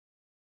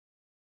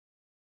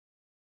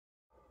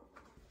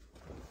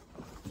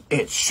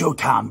It's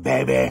showtime,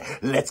 baby.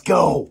 Let's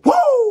go.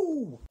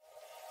 Woo!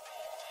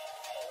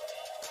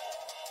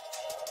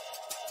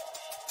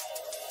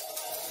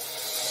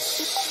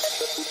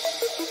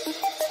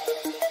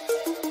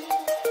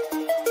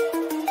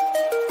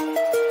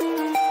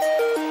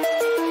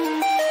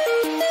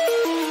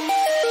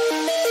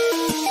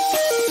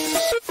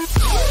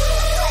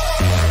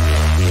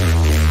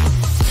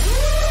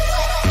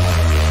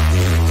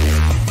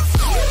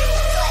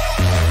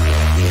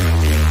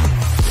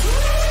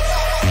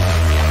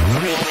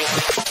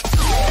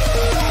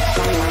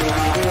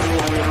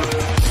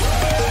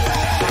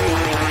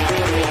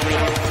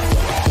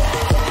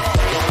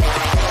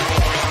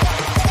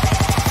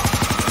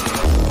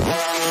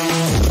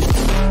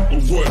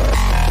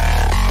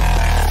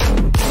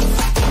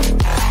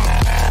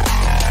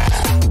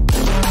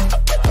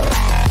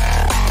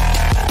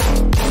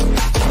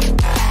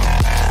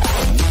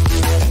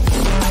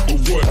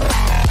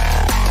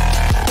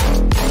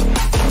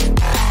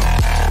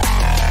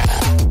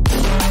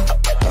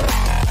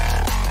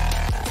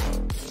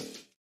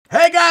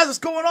 What's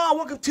going on?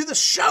 Welcome to the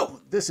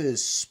show. This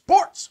is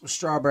Sports with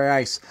Strawberry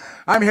Ice.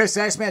 I'm your host,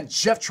 Iceman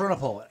Jeff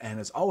Tronopole, and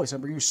as always,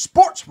 I'm bringing you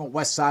sports from a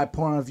West Side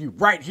point of view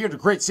right here in the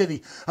great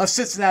city of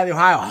Cincinnati,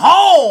 Ohio,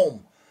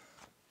 home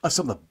of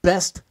some of the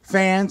best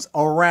fans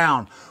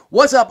around.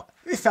 What's up?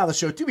 If you found the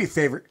show, do me a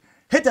favor.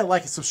 Hit that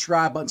like and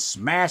subscribe button.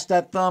 Smash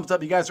that thumbs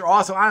up. You guys are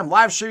awesome. I am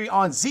live streaming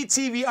on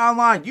ZTV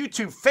Online,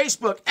 YouTube,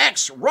 Facebook,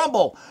 X,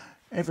 Rumble.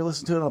 And if you're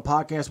listening to it on a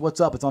podcast, what's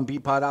up? It's on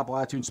Beatpod, Apple,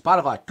 iTunes,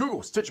 Spotify,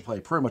 Google, Stitcher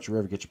Play, pretty much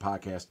wherever you get your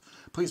podcast.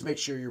 Please make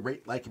sure you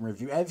rate, like, and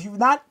review. And if you've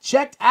not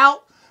checked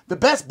out the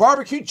best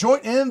barbecue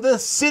joint in the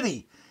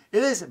city,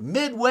 it is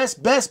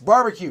Midwest Best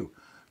Barbecue.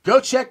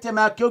 Go check them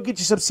out. Go get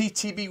you some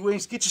CTB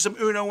wings. Get you some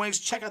Uno wings.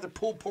 Check out their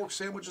pulled pork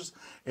sandwiches.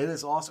 It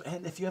is awesome.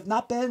 And if you have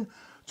not been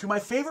to my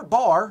favorite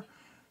bar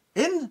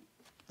in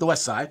the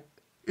West Side,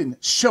 in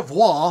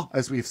Chavois,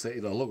 as we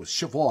say, look,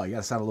 Chavois. You got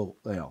to sound a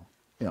little,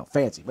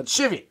 fancy. But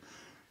Chivy.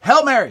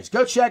 Hail Marys.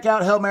 Go check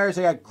out Hail Marys.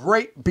 They got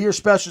great beer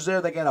specials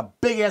there. They got a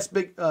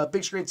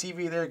big screen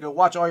TV there. Go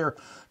watch all your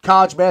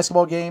college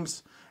basketball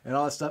games and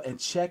all that stuff. And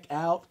check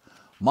out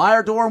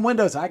Meyer Door and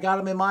Windows. I got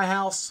them in my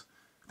house.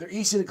 They're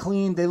easy to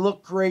clean. They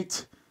look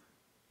great.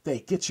 They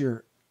get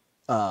your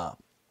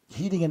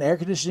heating and air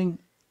conditioning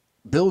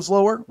bills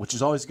lower, which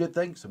is always a good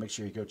thing. So make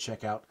sure you go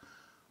check out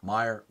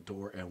Meyer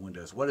Door and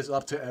Windows. What is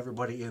up to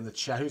everybody in the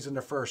chat? Who's in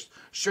there first?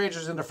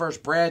 Strangers in there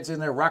first. Brad's in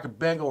there. Rocket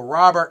Bengal.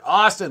 Robert.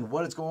 Austin.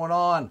 What is going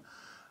on?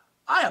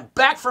 I am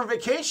back from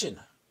vacation.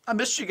 I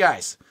missed you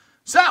guys.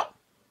 So,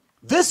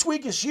 this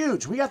week is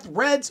huge. We got the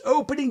Reds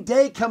opening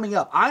day coming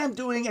up. I am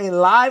doing a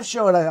live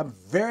show that I'm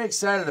very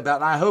excited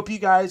about, and I hope you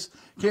guys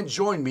can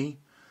join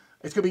me.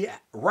 It's going to be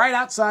right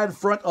outside in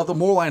front of the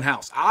Moorline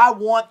House. I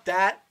want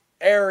that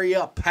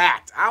area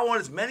packed. I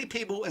want as many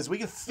people as we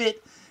can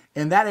fit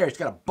in that area. It's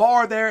got a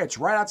bar there. It's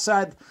right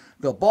outside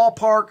the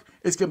ballpark.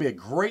 It's going to be a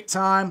great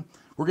time.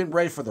 We're getting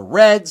ready for the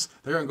Reds.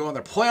 They're going to go on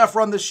their playoff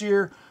run this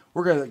year.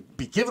 We're going to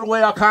be giving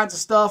away all kinds of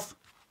stuff.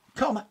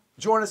 Come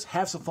join us.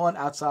 Have some fun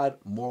outside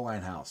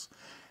Moorline House.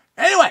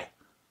 Anyway,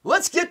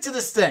 let's get to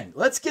this thing.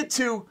 Let's get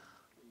to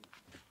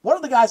one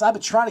of the guys I've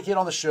been trying to get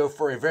on the show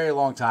for a very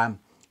long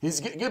time. He's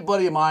a good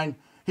buddy of mine.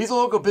 He's a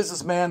local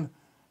businessman.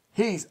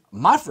 He's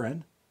my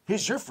friend.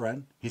 He's your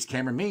friend. He's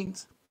Cameron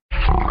Means.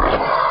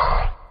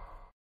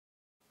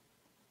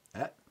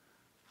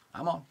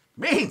 I'm on.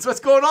 Means,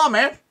 what's going on,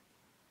 man?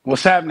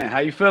 What's happening? How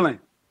you feeling?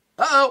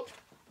 Uh-oh.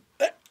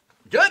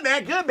 Good,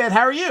 man. Good, man.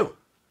 How are you?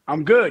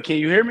 I'm good. Can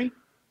you hear me?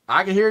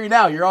 I can hear you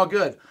now. You're all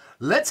good.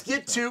 Let's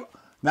get to...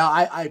 Now,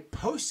 I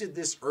posted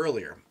this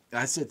earlier.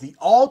 I said the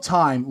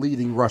all-time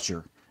leading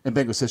rusher in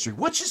Bengals history,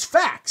 which is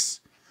facts.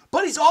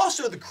 But he's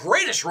also the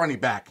greatest running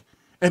back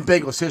in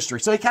Bengals history.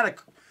 So he kind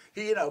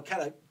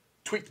of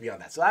tweaked me on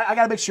that. So I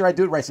got to make sure I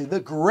do it right. Say the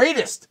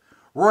greatest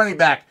running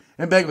back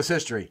in Bengals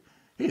history.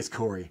 He is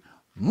Corey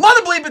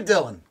Mother Bleeping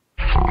Dillon.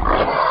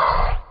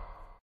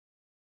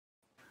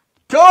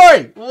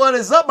 Corey, what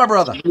is up, my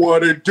brother?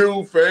 What it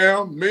do,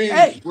 fam?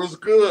 What's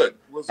good?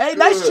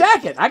 Nice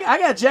jacket. I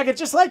got a jacket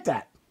just like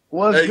that.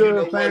 What's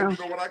good, fam? You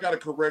know what? I gotta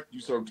correct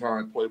you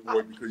sometimes,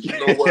 Playboy, because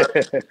you know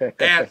what?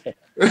 And,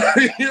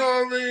 you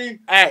know what I mean?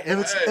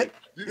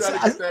 You gotta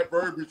get that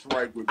verbiage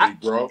right with me,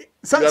 bro.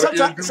 Sometimes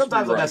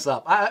I mess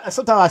up.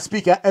 Sometimes I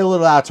speak a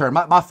little out of turn.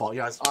 My fault.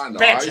 I know.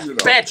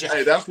 Bad job.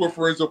 Hey, that's what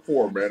friends are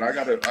for, man. I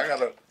gotta.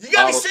 You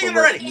gotta be singing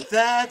already.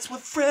 That's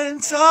what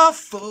friends are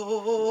for.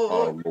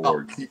 Oh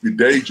Lord, keep your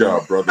day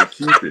job, brother.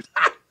 Keep it.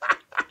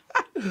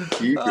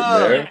 Keep it,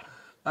 man.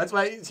 That's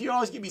why you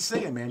always keep me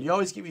singing, man. You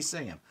always keep me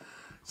singing.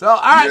 So,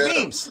 all right,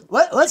 Memes.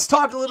 Let's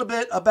talk a little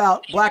bit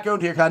about Black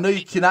Owned here, because I know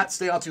you cannot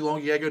stay on too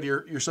long. You got to go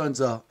to your son's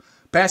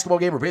basketball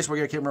game or baseball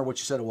game. I can't remember what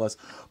you said it was.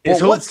 It's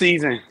hoop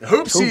season.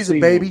 Hoop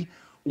season, baby.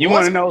 You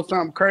want to know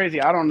something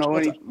crazy? I don't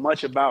know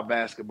much about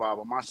basketball,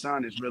 but my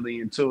son is really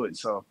into it,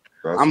 so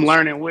I'm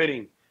learning with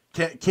him.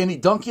 Can he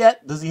dunk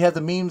yet? Does he have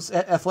the Memes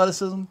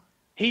athleticism?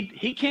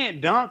 he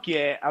can't dunk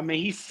yet. I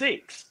mean, he's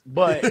 6,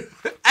 but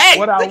Hey,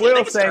 what I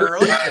will say,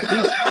 early.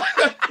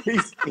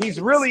 he's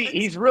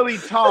really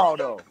tall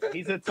though.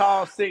 He's a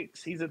tall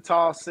 6. He's a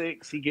tall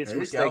 6. He gets There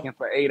you mistaken go.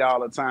 for 8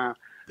 all the time.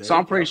 There So you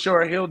I'm pretty go.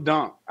 sure he'll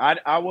dunk.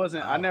 I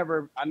wasn't. I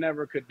Oh.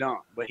 never could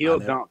dunk, but he'll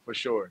dunk for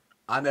sure.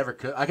 I never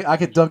could. I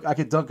could dunk. I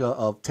could dunk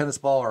a tennis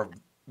ball or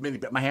mini.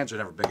 My hands are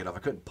never big enough. I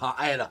couldn't pop.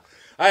 I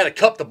had to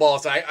cup the ball,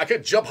 so I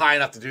couldn't jump high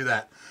enough to do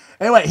that.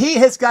 Anyway, he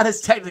has got his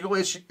technical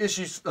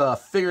issues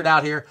figured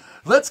out here.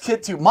 Let's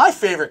get to my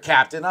favorite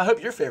captain. I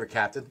hope your favorite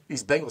captain.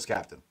 He's Bengals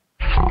captain.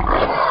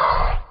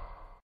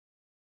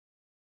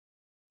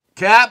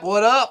 Cap,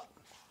 what up?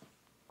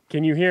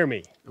 Can you hear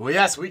me? Well,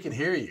 yes, we can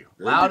hear you.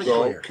 There Loud you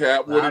and go. clear.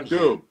 Cap, what it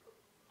do?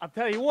 I'll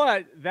tell you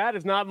what, that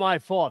is not my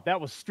fault. That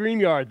was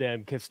StreamYard then,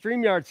 because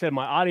StreamYard said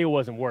my audio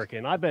wasn't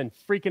working. I've been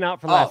freaking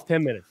out for the last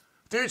 10 minutes.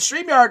 Dude,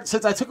 StreamYard,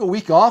 since I took a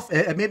week off,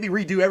 it made me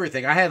redo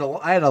everything. I had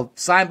to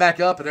sign back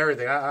up and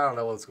everything. I don't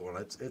know what's going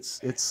on.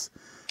 It's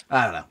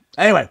I don't know.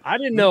 Anyway. I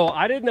didn't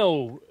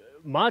know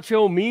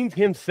Macho Means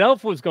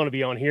himself was going to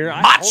be on here.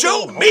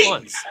 Macho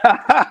Means!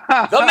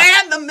 The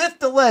man, the myth,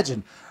 the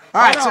legend.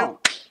 All right,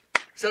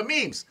 so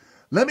Memes.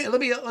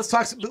 Let's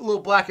talk a little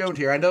black owned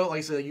here. I know, like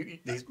I said, I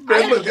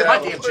didn't get my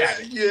damn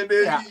jacket.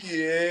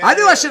 Yeah. I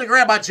knew I should have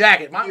grabbed my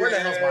jacket. Where the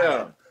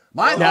hell's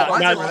mine? Mine's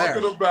over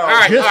there. All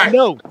right, just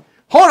note.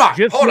 Hold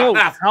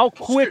on. How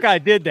quick I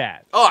did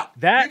that. You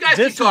guys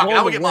keep talking.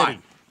 I will get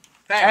mine.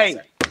 Hey,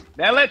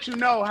 that lets you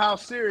know how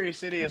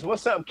serious it is.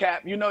 What's up,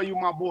 Cap? You know you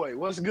my boy.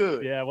 What's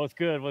good? Yeah, what's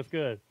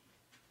good?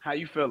 How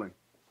you feeling?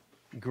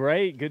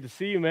 Great. Good to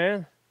see you,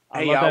 man. I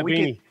Hey, love y'all, that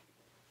beanie.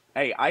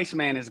 Hey,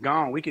 Iceman is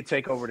gone. We could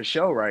take over the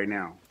show right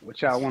now.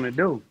 What y'all want to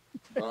do?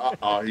 He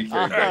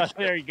can't.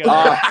 There you go.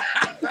 All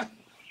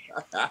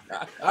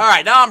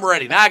right, now I'm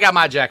ready. Now I got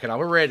my jacket on.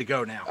 We're ready to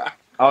go now.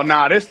 Oh,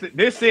 no, this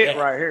it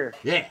right here.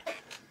 Yeah.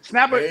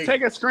 Snap it.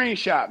 Take a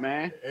screenshot,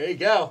 man. There you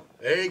go,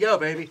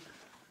 baby.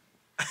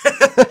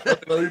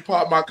 Let me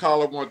pop my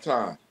collar one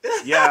time.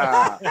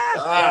 Yeah.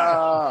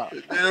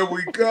 There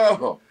we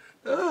go.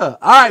 All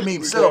right,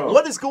 Meme. So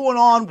what is going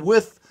on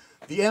with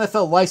the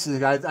NFL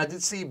licensing? I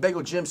did see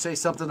Bengal Jim say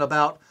something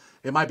about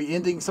it might be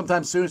ending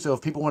sometime soon. So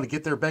if people want to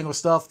get their Bengal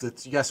stuff,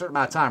 that you got a certain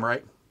amount of time,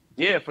 right?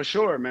 Yeah, for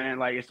sure, man.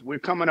 Like we're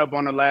coming up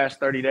on the last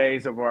 30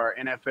 days of our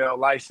NFL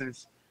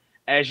license.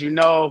 As you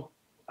know,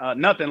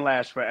 nothing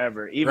lasts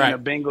forever. Even the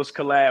Bengals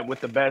collab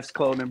with the best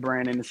clothing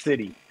brand in the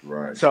city.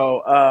 Right.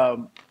 So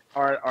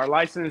our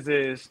license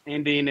is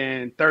ending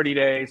in 30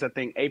 days. I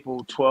think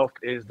April 12th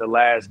is the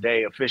last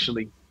day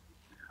officially.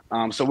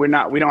 So we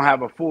don't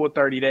have a full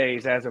 30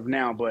 days as of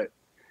now, but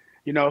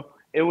you know,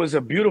 it was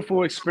a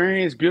beautiful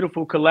experience,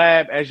 beautiful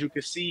collab. As you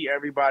can see,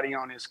 everybody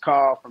on this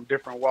call from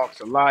different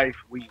walks of life.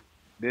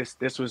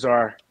 This was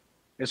our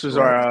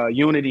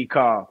unity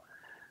call.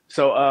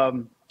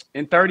 So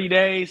in 30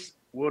 days,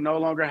 we'll no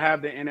longer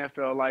have the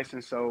NFL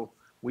license. So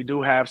we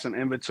do have some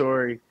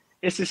inventory.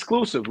 It's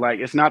exclusive. Like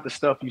it's not the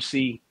stuff you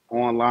see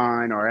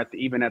online or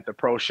even at the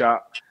pro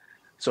shop.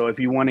 So if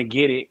you want to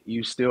get it,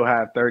 you still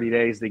have 30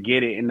 days to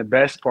get it. And the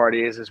best part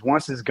is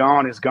once it's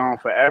gone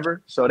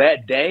forever. So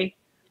that day,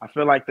 I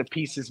feel like the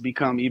pieces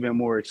become even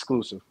more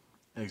exclusive.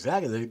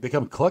 Exactly, they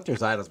become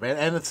collector's items, man,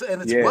 and it's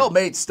well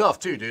made stuff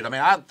too, dude. I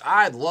mean,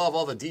 I love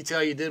all the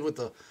detail you did with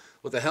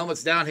the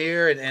helmets down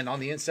here, and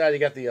on the inside you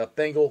got the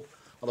Bengal.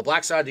 On the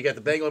black side you got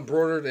the Bengal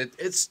embroidered.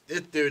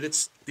 Dude,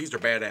 these are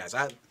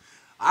badass.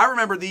 I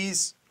remember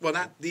these. Well,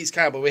 not these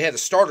kind, but we had the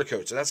starter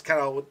coat. So that's kind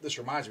of what this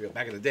reminds me of.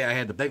 Back in the day, I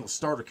had the Bengal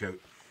starter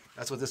coat.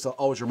 That's what this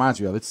always reminds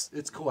me of.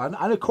 It's cool.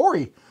 I know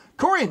Corey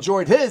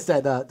enjoyed his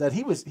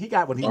that he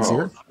got when he was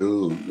here.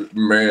 Dude,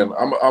 man,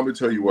 I'm gonna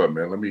tell you what,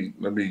 man.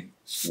 Let me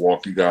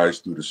walk you guys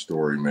through the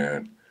story,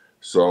 man.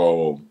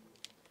 So,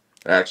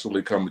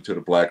 actually coming to the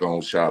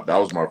black-owned shop, that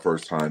was my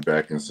first time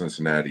back in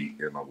Cincinnati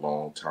in a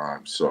long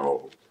time.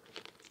 So,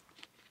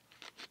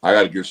 I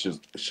got to give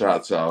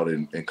shots out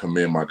and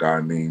commend my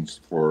guy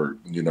Means for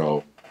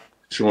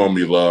showing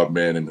me love,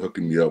 man, and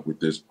hooking me up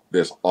with this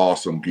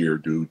awesome gear,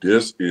 dude.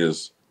 This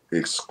is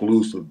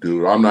exclusive,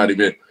 dude. I'm not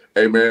even.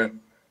 Hey, man.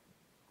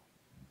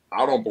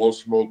 I don't blow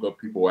smoke up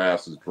people's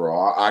asses,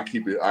 bro. I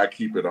keep it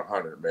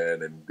 100,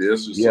 man. And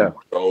this is some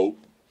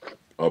dope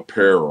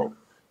apparel.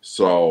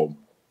 So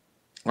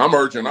I'm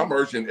urging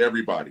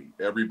everybody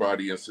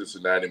in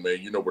Cincinnati, man.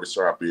 You know where the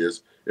shop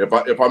is.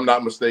 If I'm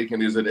not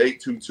mistaken, is it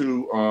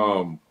 822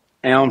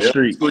 Elm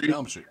Street?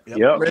 Elm Street.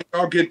 Yep. Man,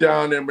 I'll get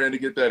down there, man, to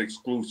get that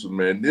exclusive,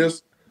 man.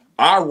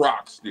 I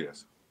rocks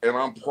this, and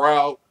I'm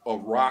proud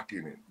of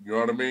rocking it. You know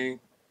what I mean?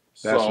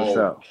 That's what's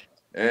up.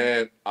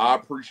 And I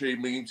appreciate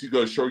Means. He's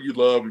going to show you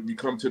love if you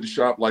come to the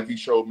shop like he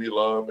showed me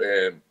love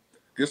and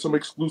get some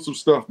exclusive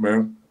stuff,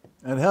 man.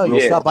 And hell,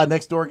 you'll stop by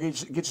next door and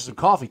get you some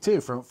coffee,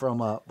 too,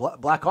 from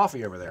Black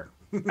Coffee over there.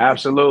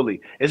 Absolutely.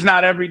 It's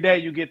not every day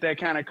you get that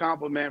kind of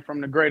compliment from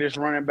the greatest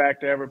running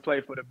back to ever play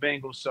for the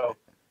Bengals. So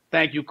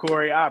thank you,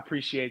 Corey. I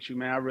appreciate you,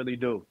 man. I really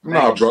do.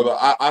 No, brother.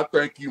 I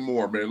thank you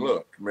more, man.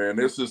 Look, man,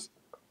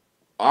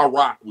 I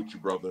rock with you,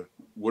 brother.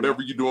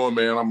 Whatever you're doing,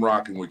 man, I'm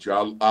rocking with you.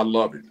 I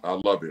love it. I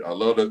love it. I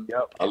love it.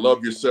 Yep. I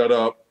love your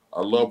setup.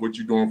 I love what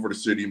you're doing for the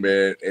city,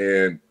 man.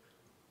 And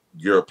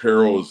your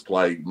apparel is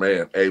like,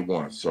 man,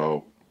 A1.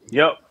 So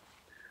Yep.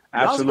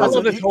 I Absolutely.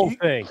 love this whole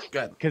thing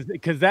Good.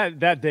 because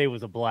that day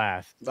was a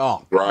blast.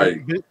 Oh,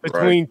 right.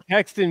 Between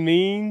texting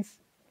means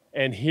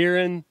and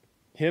hearing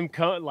him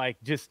come, like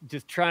just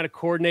trying to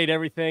coordinate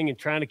everything and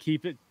trying to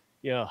keep it,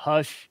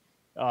 hush.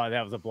 Oh,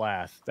 that was a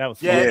blast. That was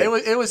fun. yeah.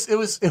 It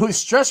was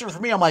stressful for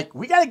me. I'm like,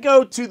 we got to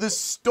go to the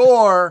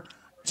store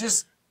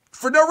just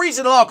for no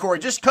reason at all, Corey.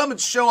 Just come and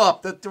show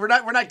up. That we're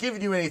not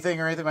giving you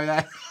anything or anything like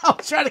that. I'm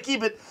trying to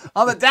keep it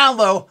on the down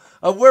low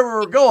of where we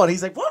were going.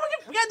 He's like, "What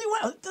we got to do?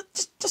 Well,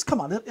 just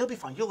come on. It'll be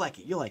fine. You'll like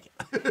it. You'll like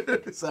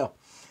it." So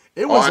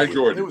it was. I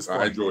enjoyed it. It was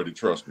fun. I enjoyed it.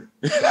 Trust me.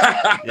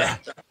 Yeah.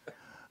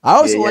 I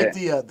also like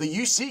the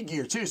UC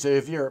gear too. So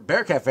if you're a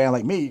Bearcat fan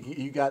like me,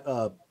 you got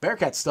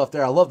Bearcat stuff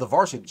there. I love the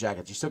varsity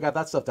jackets. You still got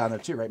that stuff down there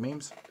too, right,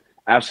 Memes?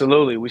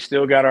 Absolutely. We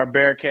still got our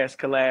Bearcats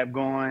collab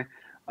going.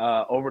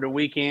 Over the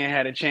weekend,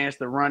 had a chance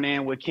to run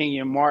in with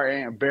Kenyon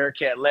Martin, a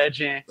Bearcat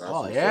legend.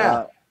 Oh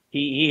yeah.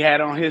 He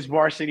had on his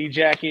varsity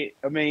jacket.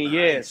 I mean, Nice.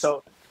 yeah.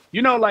 So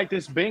like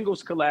this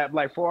Bengals collab,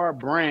 like for our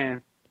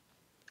brand,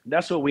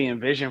 that's what we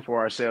envision for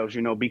ourselves.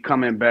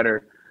 Becoming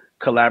better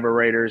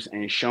collaborators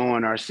and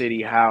showing our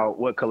city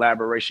what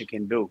collaboration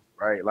can do.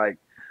 Right? Like,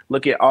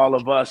 look at all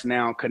of us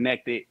now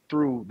connected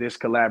through this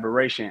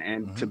collaboration.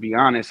 And to be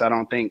honest, I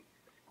don't think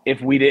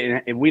if we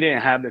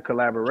didn't have the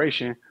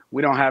collaboration,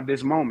 we don't have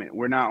this moment.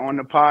 We're not on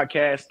the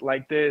podcast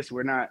like this.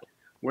 We're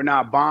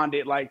not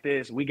bonded like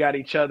this. We got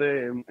each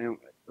other in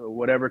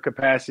whatever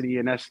capacity,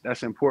 and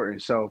that's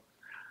important. So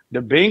the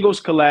Bengals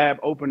collab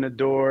opened the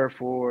door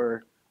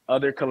for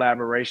other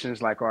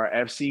collaborations like our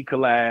FC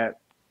collab,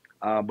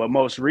 but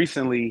most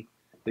recently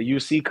the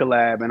UC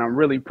collab, and I'm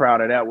really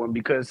proud of that one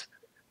because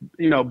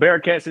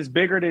Bearcats is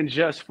bigger than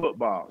just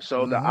football.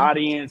 So the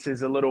audience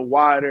is a little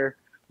wider.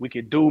 We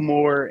could do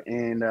more,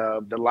 and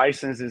the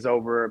license is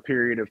over a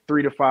period of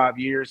 3 to 5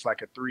 years,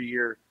 like a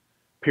 3-year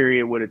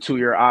period with a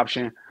 2-year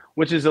option,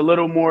 which is a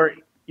little more,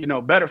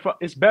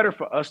 it's better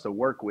for us to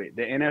work with.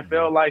 The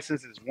NFL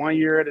license is 1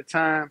 year at a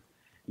time.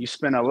 You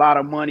spend a lot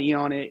of money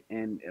on it,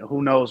 and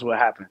who knows what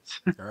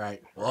happens. All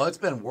right. Well, it's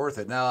been worth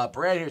it. Now,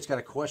 Brad here's got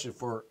a question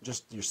for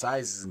just your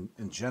sizes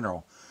in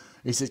general.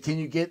 He says, can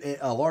you get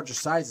a larger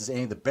sizes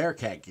any of the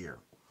Bearcat gear?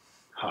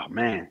 Oh,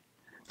 man.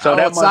 So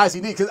what size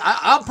you need? Because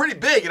I'm pretty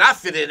big and I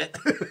fit in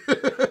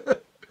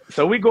it.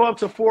 So we go up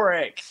to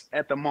 4X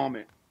at the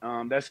moment.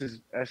 That's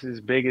as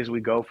big as we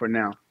go for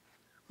now.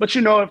 But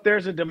if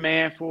there's a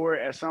demand for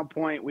it at some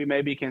point, we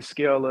maybe can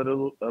scale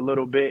a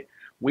little bit.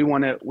 We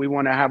want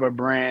to have a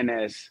brand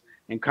that's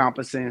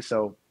encompassing.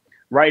 So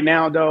right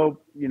now, though,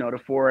 the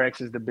 4X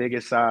is the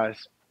biggest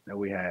size that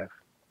we have.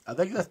 I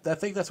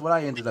think that's what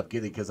I ended up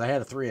getting because I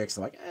had a 3X.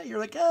 I'm like, you're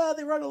like,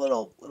 they run a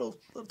little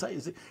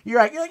tight. You're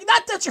like,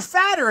 not that you're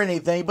fat or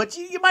anything, but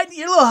you're a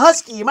little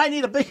husky. You might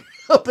need a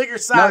bigger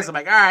size. I'm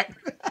like, all right.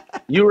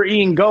 You were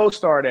eating Gold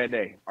Star that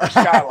day, or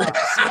Skyline.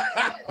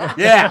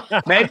 Yeah,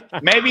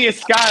 maybe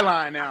it's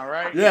Skyline now,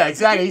 right? Yeah,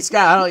 exactly.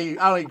 I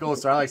don't eat Gold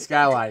Star. I like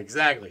Skyline.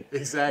 Exactly.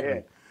 Yeah.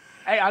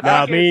 Hey,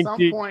 I think at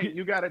some point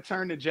you got to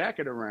turn the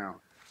jacket around.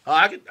 Oh,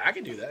 I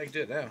can do that. I can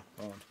do it now.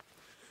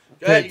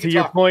 To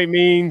your point,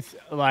 means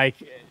like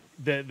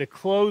the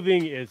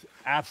clothing is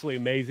absolutely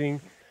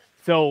amazing.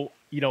 So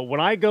when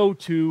I go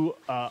to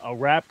a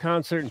rap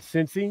concert in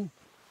Cincy,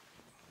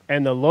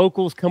 and the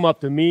locals come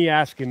up to me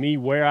asking me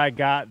where I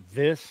got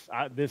this,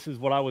 this is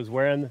what I was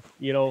wearing,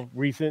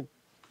 recent.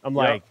 I'm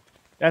like,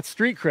 that's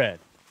street cred.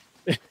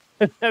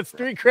 That's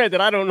street cred that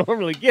I don't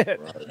normally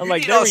get. Right. I'm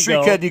like, there we street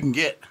go. cred you can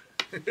get.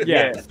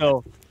 Yeah.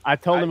 So I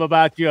told him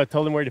about you. I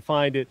told him where to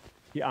find it.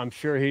 Yeah, I'm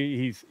sure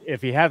he's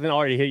if he hasn't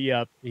already hit you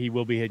up, he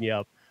will be hitting you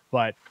up.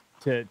 But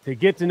to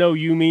get to know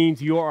you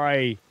means you are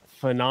a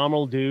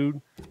phenomenal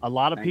dude. A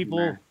lot of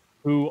people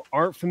who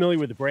aren't familiar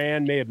with the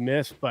brand may have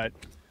missed, but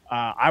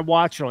I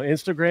watched it on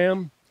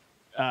Instagram.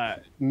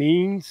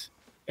 Means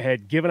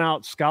had given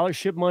out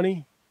scholarship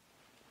money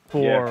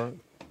for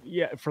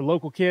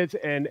local kids,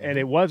 and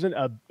it wasn't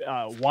a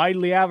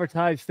widely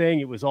advertised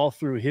thing. It was all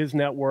through his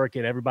network,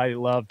 and everybody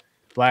loved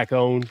Black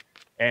owned.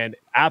 And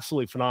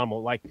absolutely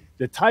phenomenal. Like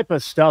the type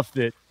of stuff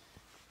that,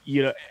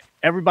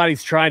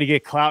 everybody's trying to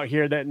get clout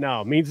here. That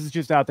means it's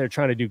just out there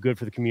trying to do good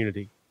for the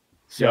community.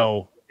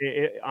 So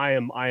I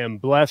am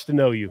blessed to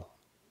know you.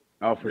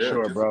 Oh, for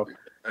sure, bro.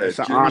 It's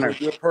an honor. A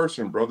good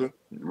person, brother.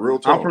 Real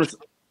talk.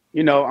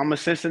 I'm a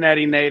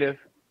Cincinnati native.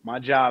 My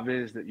job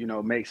is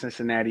to, make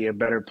Cincinnati a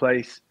better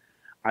place.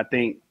 I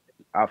think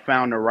I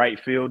found the right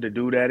field to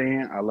do that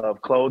in. I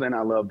love clothing.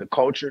 I love the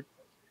culture.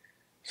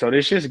 So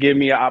this just give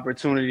me an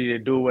opportunity to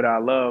do what I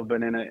love,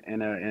 but in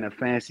a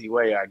fancy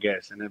way, I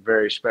guess, in a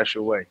very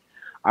special way.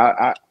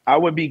 I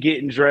would be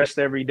getting dressed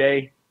every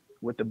day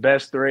with the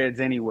best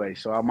threads anyway,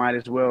 so I might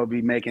as well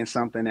be making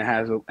something that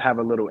have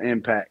a little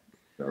impact.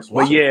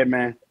 But yeah,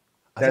 man,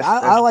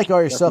 I like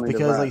all your stuff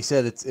because, like you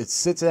said, it's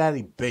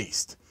Cincinnati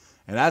based,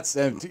 And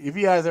if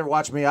you guys ever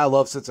watch me, I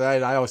love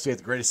Cincinnati. I always say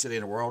it's the greatest city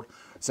in the world.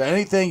 So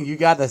anything you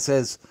got that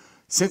says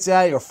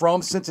Cincinnati or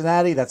from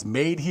Cincinnati that's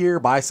made here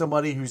by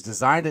somebody who's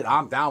designed it,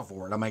 I'm down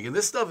for it. I'm like, and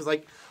this stuff is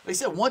like I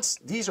said, once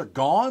these are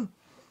gone,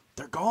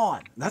 they're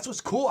gone. And that's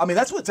what's cool. I mean,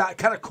 that's what's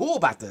kind of cool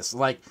about this.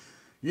 Like,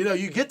 you know,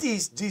 you get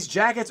these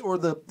jackets or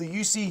the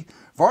UC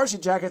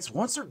varsity jackets.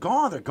 Once they're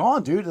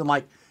gone, dude. And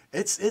like,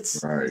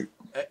 it's right.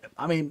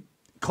 I mean,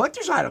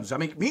 collector's items. I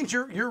mean, it means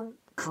you're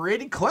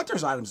creating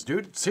collector's items,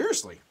 dude.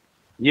 Seriously.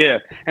 Yeah,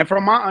 and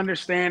from my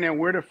understanding,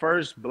 we're the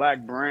first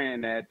black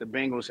brand that the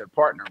Bengals have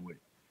partnered with.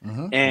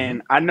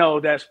 And I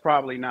know that's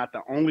probably not the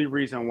only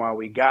reason why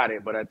we got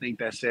it, but I think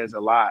that says a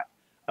lot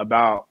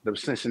about the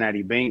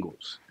Cincinnati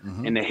Bengals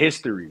and the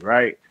history,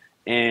 right?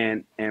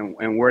 And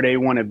where they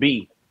want to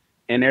be.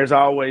 And there's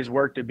always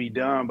work to be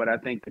done, but I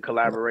think the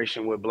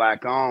collaboration with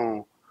Black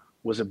Owned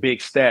was a big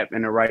step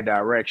in the right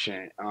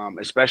direction,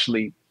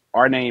 especially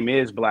our name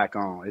is Black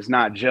Owned. It's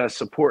not just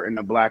supporting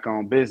the Black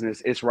owned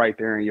business. It's right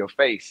there in your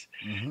face.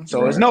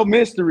 So it's no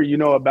mystery,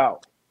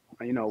 about,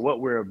 what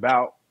we're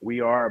about.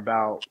 We are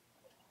about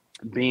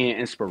being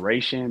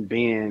inspiration,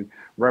 being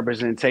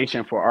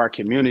representation for our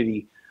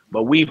community.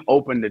 But we've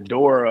opened the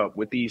door up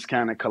with these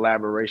kind of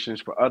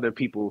collaborations for other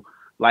people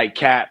like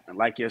Cap,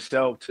 like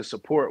yourself, to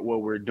support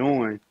what we're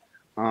doing,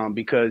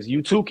 because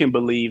you too can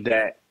believe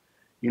that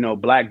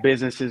Black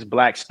businesses,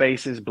 Black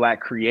spaces,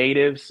 Black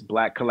creatives,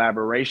 Black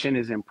collaboration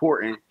is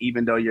important,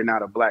 even though you're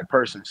not a Black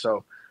person.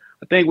 So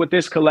I think with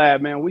this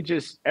collab, man,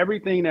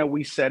 everything that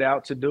we set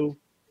out to do,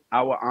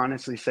 I will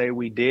honestly say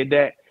we did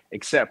that,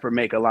 except for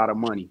make a lot of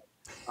money.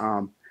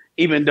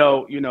 Even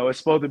though, it's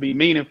supposed to be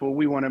meaningful,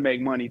 we want to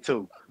make money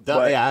too.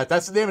 Yeah,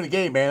 that's the name of the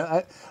game,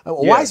 man. A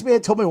wise man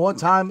told me one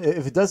time,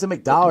 if it doesn't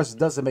make dollars, it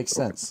doesn't make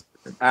sense.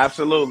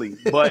 Absolutely.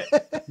 But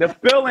the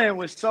feeling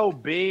was so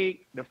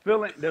big. The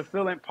feeling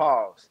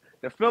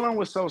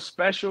was so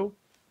special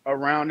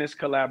around this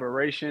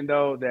collaboration,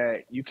 though,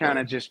 that you kind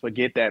of just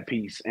forget that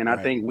piece. And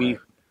I think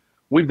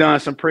we've done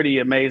some pretty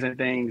amazing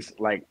things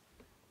like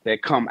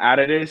that come out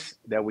of this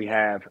that we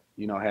have,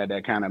 had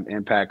that kind of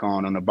impact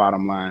on the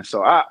bottom line.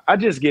 So I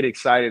just get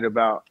excited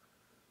about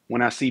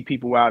when I see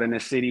people out in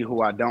the city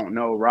who I don't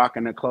know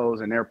rocking the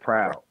clothes and they're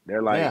proud.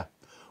 They're like, yeah.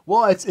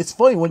 Well, it's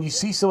funny when you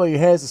see somebody who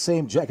has the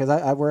same jacket. Because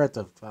I were at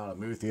the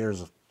movie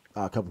theaters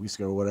a couple weeks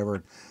ago or whatever.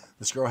 And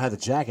this girl had the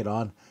jacket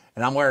on,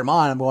 and I'm wearing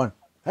mine. I'm going,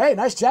 "Hey,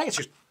 nice jacket."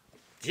 She goes,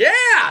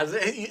 "Yeah,"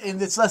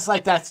 and it's less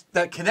like that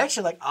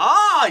connection. Like,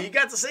 "Oh, you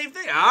got the same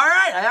thing. All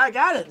right, I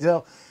got it."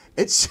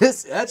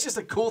 That's just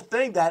a cool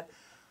thing that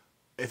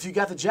if you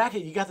got the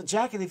jacket, you got the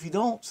jacket. If you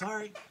don't,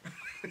 sorry.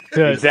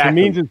 To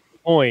Means'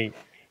 point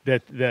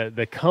that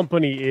the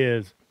company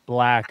is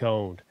Black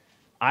owned.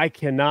 I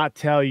cannot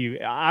tell you.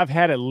 I've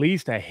had at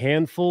least a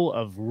handful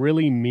of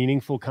really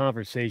meaningful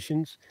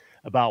conversations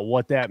about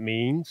what that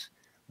means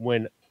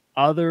when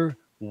other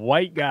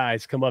white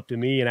guys come up to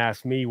me and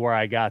ask me where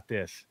I got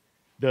this.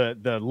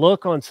 The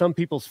look on some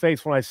people's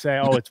face when I say,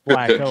 "Oh, it's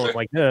Black owned,"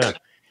 like, no,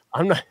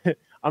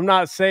 I'm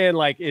not saying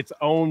like it's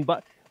owned,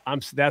 but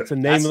that's the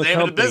name of the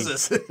company. Of the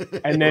business.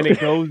 And then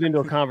it goes into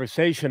a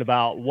conversation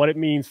about what it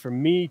means for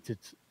me to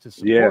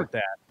support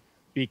that,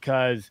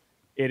 because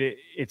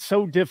it's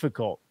so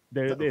difficult.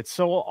 It's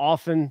so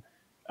often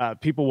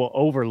people will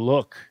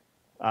overlook,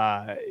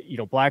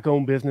 Black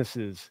owned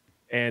businesses,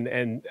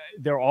 and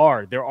there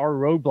are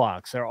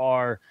roadblocks. There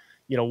are,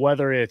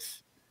 whether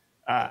it's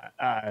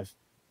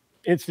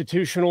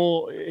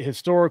institutional,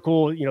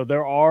 historical,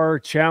 there are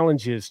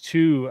challenges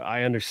too.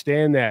 I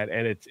understand that,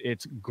 and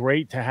it's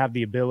great to have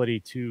the ability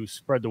to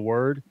spread the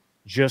word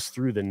just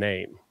through the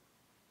name.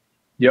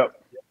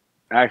 Yep,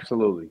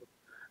 absolutely.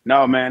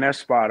 No, man, that's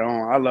spot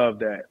on. I love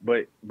that.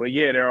 But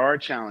yeah, there are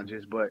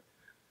challenges. But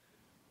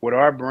with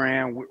our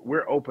brand,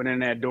 we're opening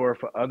that door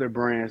for other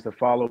brands to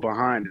follow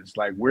behind us.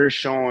 Like, we're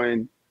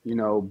showing,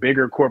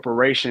 bigger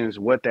corporations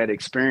what that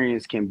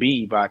experience can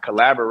be by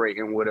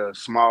collaborating with a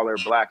smaller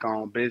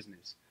Black-owned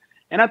business.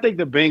 And I think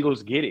the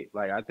Bengals get it.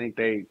 Like, I think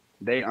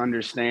they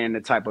understand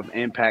the type of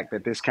impact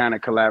that this kind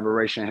of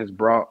collaboration has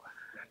brought.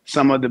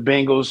 Some of the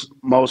Bengals'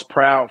 most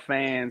proud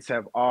fans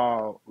have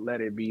all let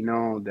it be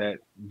known that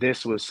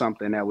this was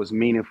something that was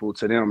meaningful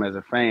to them as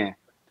a fan.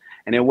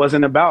 And it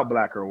wasn't about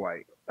Black or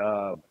white.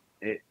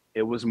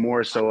 It was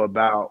more so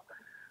about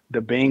the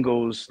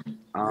Bengals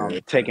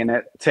taking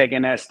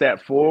that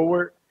step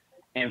forward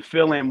and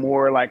feeling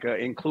more like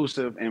an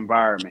inclusive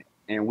environment.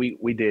 And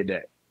we did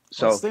that.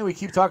 So the thing we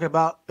keep talking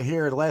about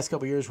here the last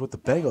couple of years with the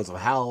Bengals of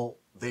how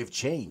they've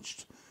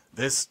changed.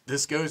 This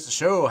goes to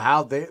show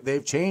how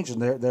they've changed,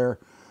 and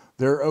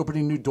they're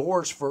opening new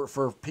doors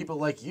for people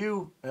like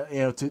you,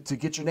 to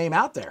get your name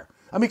out there.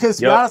 I mean, because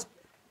to be honest,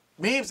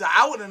 Memes,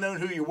 I wouldn't have known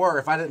who you were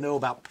if I didn't know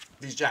about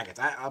these jackets.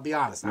 I'll be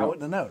honest, I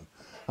wouldn't have known.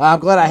 I'm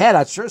glad I had.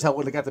 I sure as hell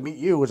wouldn't have got to meet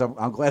you, which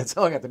I'm glad as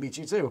hell I got to meet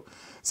you too.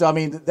 So I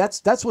mean,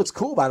 that's what's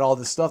cool about all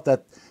this stuff,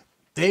 that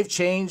they've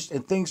changed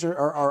and things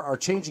are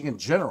changing in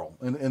general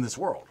in this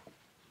world.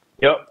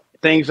 Yep,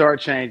 things are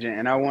changing,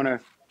 and I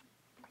want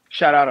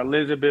Shout out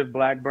Elizabeth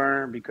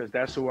Blackburn because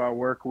that's who I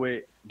work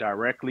with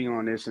directly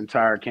on this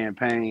entire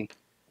campaign.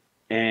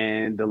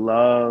 And the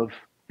love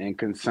and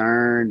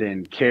concern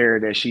and care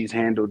that she's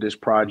handled this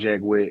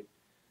project with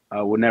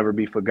will never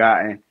be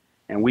forgotten.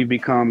 And we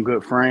become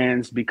good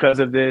friends because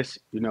of this.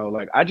 You know,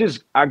 like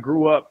I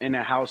grew up in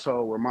a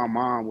household where my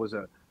mom was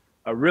a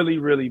really,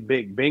 really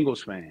big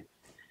Bengals fan.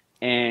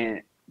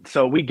 And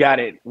so we got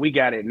it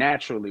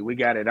naturally. We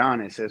got it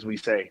honest, as we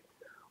say.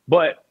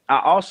 But I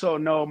also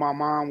know my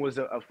mom was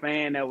a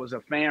fan that was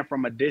a fan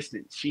from a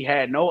distance. She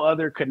had no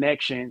other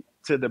connection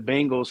to the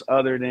Bengals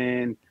other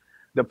than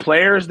the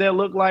players that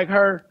look like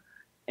her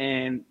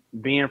and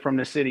being from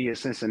the city of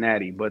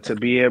Cincinnati. But to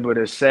be able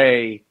to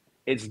say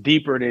it's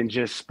deeper than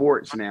just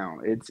sports now,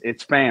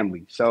 it's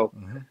family. So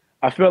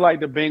I feel like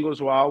the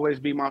Bengals will always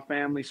be my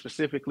family,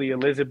 specifically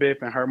Elizabeth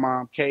and her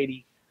mom,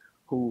 Katie,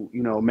 who,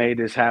 you know, made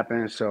this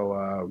happen.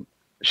 So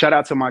shout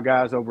out to my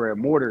guys over at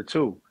Mortar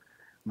too.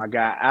 My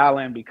guy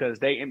Alan, because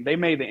they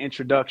made the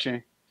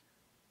introduction.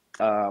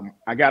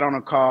 I got on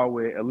a call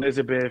with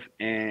Elizabeth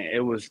and it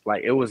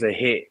was a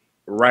hit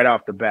right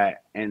off the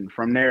bat. And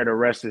from there, the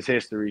rest is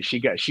history.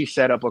 She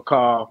set up a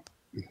call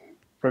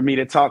for me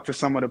to talk to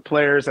some of the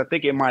players. I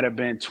think it might have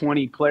been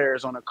 20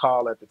 players on the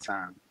call at the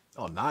time.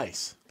 Oh,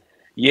 nice.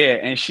 Yeah,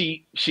 and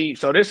she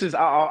so this is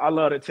I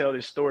love to tell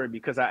this story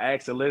because I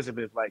asked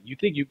Elizabeth, like,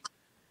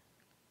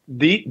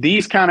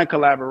 these kind of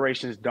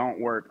collaborations don't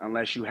work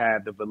unless you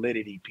have the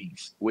validity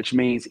piece, which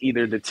means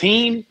either the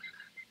team,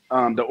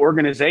 the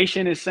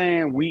organization is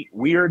saying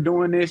we are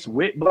doing this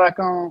with Black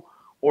on,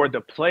 or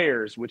the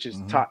players, which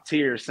is top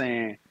tier,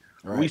 saying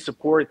we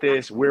support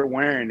this, we're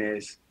wearing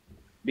this,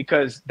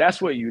 because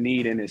that's what you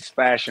need in this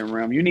fashion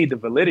realm. You need the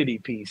validity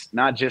piece,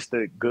 not just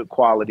the good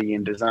quality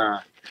and design.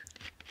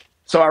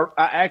 So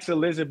I asked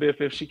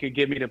Elizabeth if she could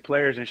give me the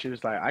players, and she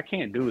was like, I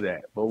can't do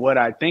that. But what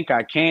I think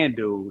I can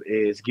do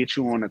is get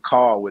you on a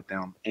call with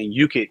them, and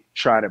you could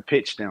try to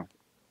pitch them.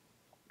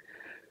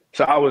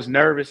 So I was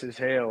nervous as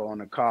hell on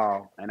the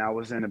call, and I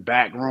was in the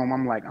back room.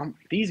 I'm like,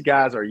 these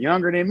guys are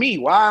younger than me.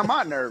 Why am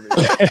I nervous?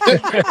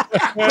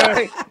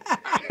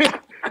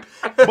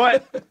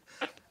 But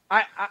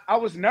I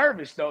was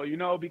nervous, though, you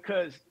know,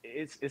 because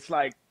it's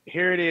like,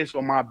 here it is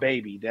with my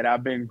baby that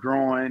I've been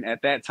growing.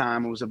 At that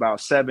time, it was about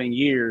 7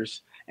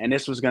 years, and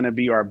this was going to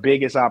be our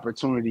biggest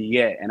opportunity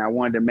yet. And I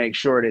wanted to make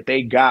sure that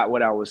they got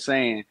what I was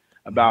saying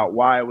about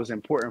why it was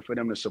important for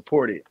them to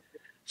support it.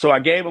 So I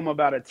gave them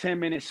about a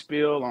 10-minute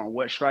spiel on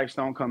what Stripes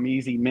Don't Come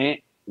Easy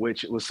meant,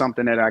 which was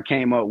something that I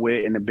came up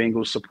with and the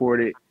Bengals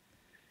supported.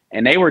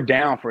 And they were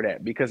down for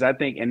that because I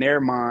think in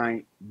their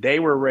mind, they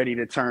were ready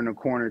to turn the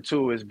corner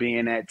too, as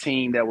being that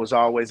team that was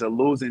always a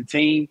losing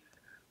team.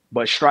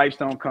 But Stripes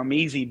Don't Come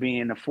Easy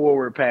being the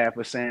forward path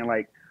of saying,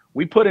 like,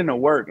 we put in the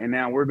work and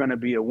now we're going to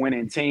be a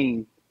winning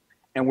team.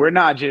 And we're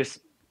not just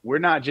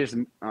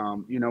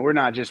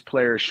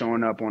players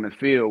showing up on the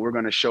field. We're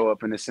going to show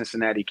up in the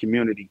Cincinnati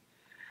community.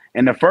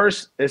 And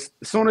as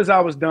soon as I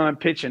was done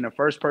pitching, the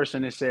first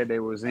person that said they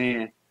was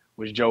in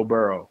was Joe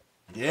Burrow.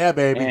 Yeah,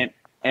 baby.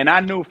 And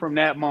I knew from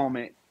that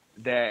moment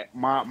that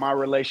my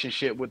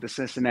relationship with the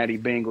Cincinnati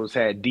Bengals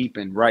had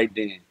deepened right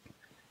then.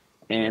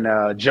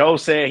 And Joe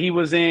said he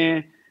was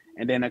in,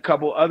 and then a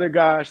couple other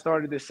guys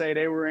started to say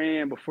they were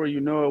in. Before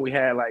you know it, we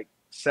had like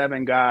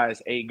 8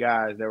 guys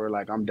that were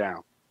like, I'm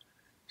down.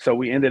 So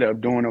we ended up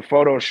doing a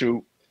photo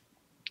shoot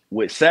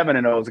with 7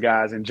 of those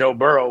guys, and Joe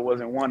Burrow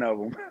wasn't one of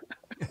them.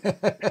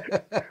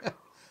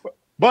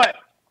 But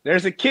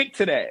there's a kick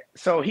to that.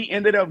 So he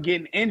ended up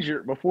getting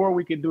injured before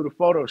we could do the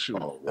photo shoot.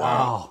 Oh,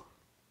 wow.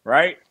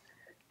 Right?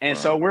 And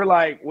so we're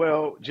like,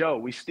 well, Joe,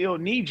 we still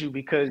need you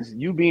because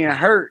you being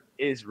hurt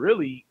is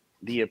really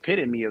the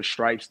epitome of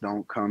Stripes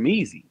Don't Come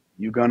Easy.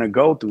 You're going to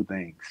go through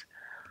things.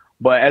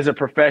 But as a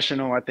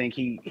professional, I think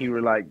he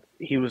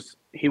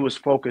was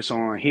focused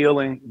on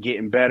healing,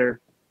 getting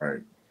better.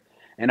 Right.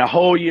 And a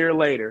whole year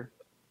later,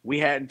 we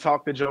hadn't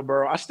talked to Joe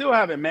Burrow. I still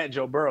haven't met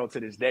Joe Burrow to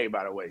this day,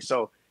 by the way.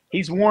 So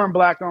he's worn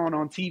Black on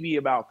TV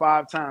about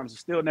 5 times. I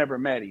still never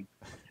met him.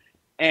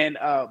 And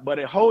but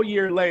a whole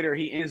year later,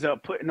 he ends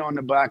up putting on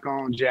the Black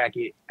on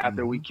jacket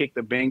after we kicked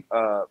the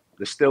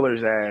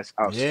Steelers' ass.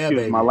 Oh, yeah, excuse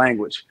baby. My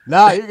language.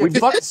 No, you can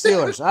fuck the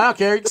Steelers. I don't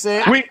care. You can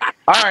say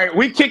it.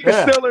 We kicked the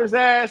Steelers'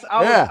 ass.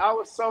 I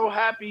was so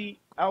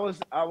happy. That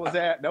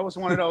was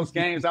one of those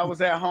games. I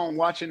was at home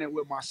watching it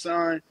with my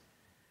son.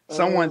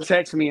 Someone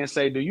texted me and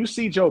say, "Do you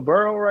see Joe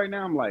Burrow right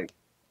now?" I'm like,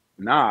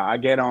 "Nah." I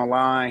get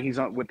online. He's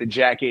on with the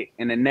jacket,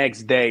 and the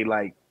next day,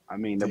 the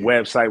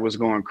website was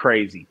going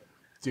crazy.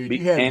 Dude,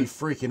 you had me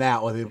freaking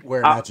out with him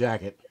wearing that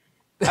jacket.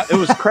 It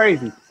was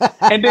crazy.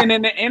 And then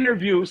in the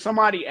interview,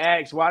 somebody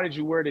asked, "Why did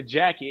you wear the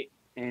jacket?"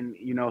 And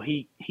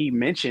he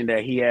mentioned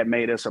that he had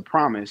made us a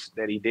promise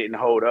that he didn't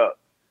hold up,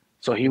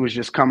 so he was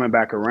just coming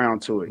back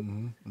around to it.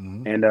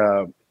 Mm-hmm.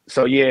 And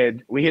so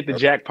we hit the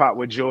jackpot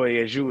with joy,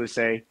 as you would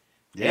say.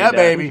 Yeah, and,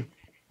 baby.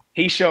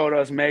 He showed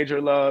us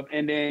major love.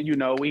 And then,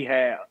 we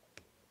had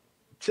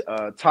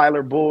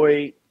Tyler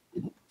Boyd.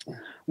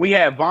 We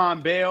had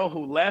Von Bell,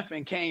 who left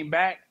and came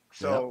back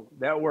So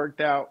that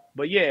worked out.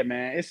 But yeah,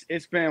 man,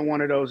 it's been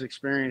one of those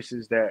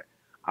experiences that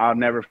I'll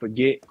never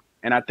forget.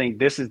 And I think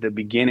this is the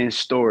beginning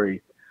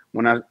story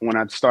when I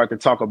start to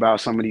talk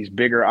about some of these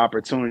bigger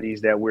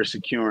opportunities that we're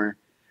securing.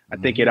 I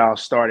think it all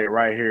started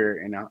right here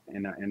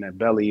in the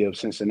belly of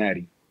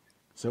Cincinnati.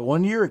 So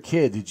when you were a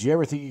kid, did you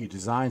ever think you could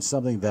design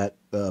something that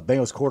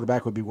Bengals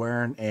quarterback would be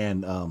wearing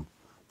and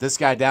this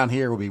guy down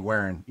here would be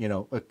wearing?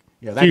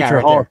 That future guy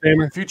right Hall there, of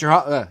Famer.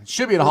 future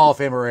should be in the Hall of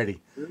Fame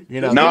already.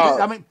 No.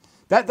 I mean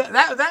that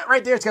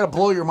right there, it's got to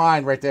blow your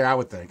mind right there. I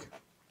would think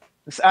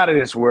It's out of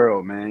this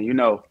world, man.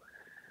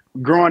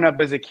 Growing up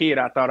as a kid,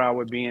 I thought I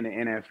would be in the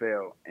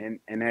NFL,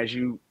 and as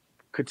you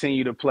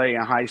continue to play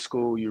in high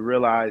school, you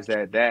realize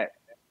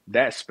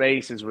that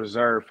space is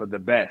reserved for the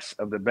best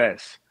of the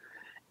best.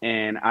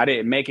 And I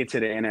didn't make it to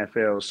the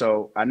NFL,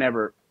 so I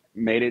never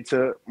made it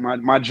to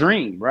my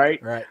dream,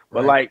 right? Right.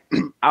 But like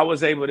I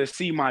was able to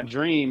see my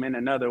dream in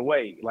another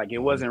way. Like it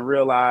wasn't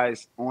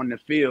realized on the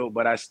field,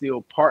 but I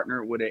still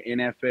partnered with an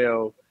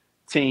NFL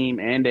team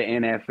and the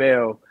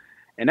NFL.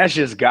 And that's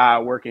just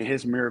God working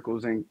his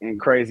miracles in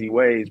crazy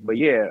ways. But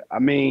yeah, I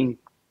mean,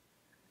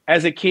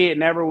 as a kid,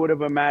 never would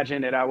have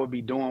imagined that I would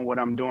be doing what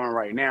I'm doing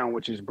right now,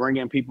 which is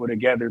bringing people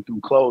together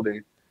through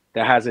clothing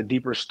that has a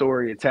deeper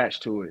story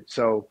attached to it.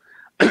 So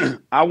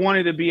I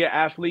wanted to be an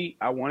athlete.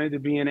 I wanted to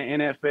be in the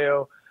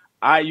NFL.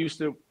 I used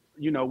to,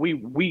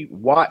 we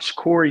watched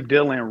Corey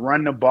Dillon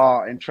run the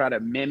ball and try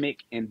to mimic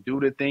and do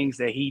the things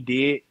that he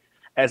did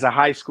as a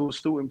high school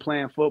student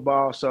playing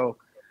football. So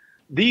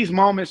these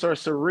moments are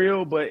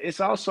surreal, but it's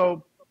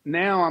also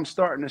now I'm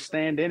starting to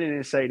stand in it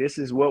and say, this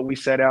is what we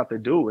set out to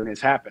do, and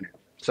it's happening.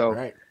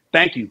 So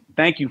Thank you.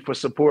 Thank you for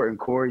supporting,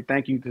 Corey.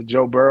 Thank you to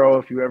Joe Burrow,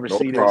 if you ever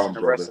see this, and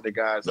the rest of the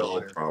guys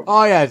over there.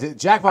 Oh, yeah.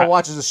 Jackpot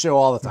watches the show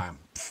all the time.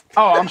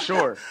 Oh, I'm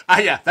sure.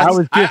 I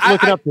was just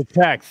looking up the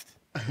text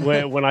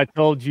when I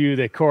told you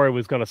that Corey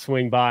was going to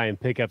swing by and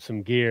pick up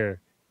some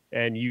gear,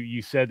 and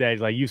you said that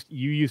like you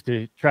used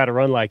to try to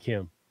run like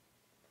him.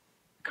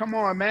 Come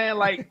on, man.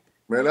 Like,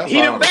 man, that's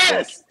he the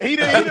best. He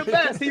the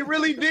best. He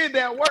really did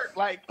that work.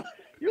 Like,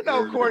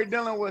 Corey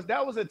Dillon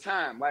that was a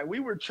time. Like,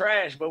 we were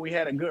trash, but we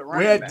had a good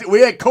run.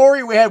 We had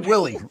Corey, we had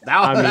Willie.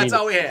 That's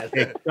all we had.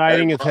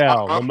 Exciting as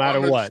hell, no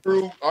matter what.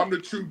 I'm the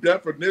true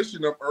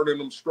definition of earning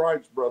them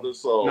stripes, brother.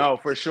 So no,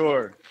 for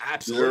sure.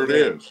 Absolutely.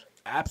 There it is.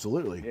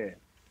 Absolutely. Yeah.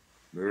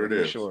 There it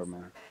is. For sure,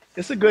 man.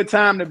 It's a good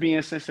time to be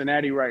in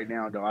Cincinnati right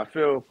now, though. I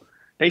feel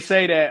they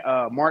say that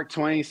Mark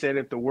Twain said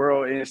if the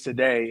world ends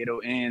today,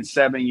 it'll end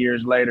 7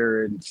 years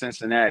later in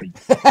Cincinnati.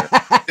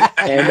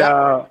 And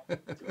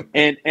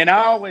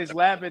I always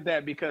laugh at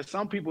that because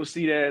some people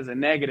see that as a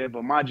negative,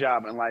 but my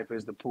job in life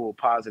is to pull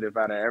positive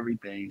out of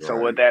everything. Right. So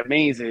what that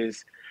means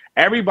is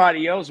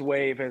everybody else's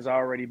wave has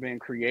already been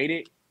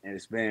created, and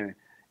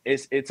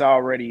it's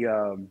already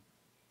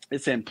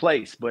it's in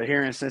place. But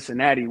here in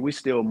Cincinnati, we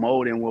still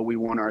molding what we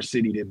want our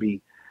city to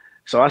be.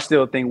 So I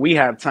still think we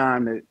have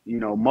time to,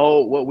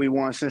 mold what we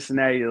want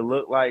Cincinnati to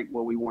look like,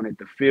 what we want it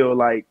to feel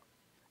like.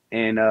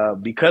 And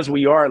because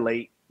we are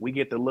late, we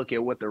get to look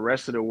at what the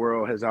rest of the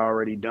world has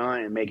already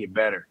done and make it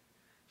better.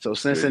 So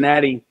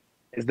Cincinnati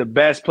is the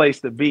best place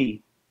to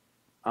be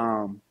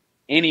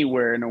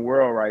anywhere in the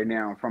world right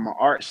now, from an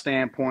art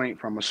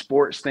standpoint, from a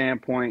sports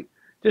standpoint,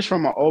 just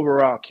from an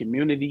overall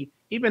community.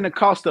 Even the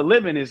cost of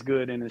living is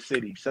good in the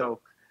city.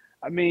 So,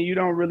 I mean, you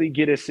don't really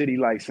get a city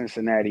like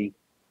Cincinnati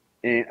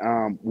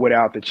and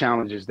without the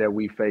challenges that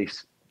we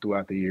face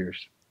throughout the years.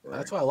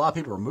 That's why a lot of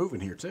people are moving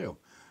here too.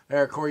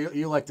 Eric, Corey,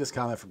 you like this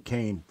comment from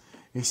Kane.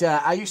 He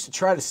said, I used to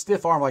try to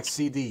stiff arm like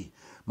CD.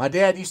 My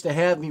dad used to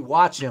have me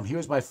watch him. He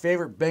was my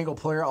favorite Bengal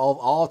player of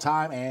all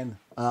time, and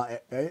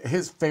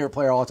his favorite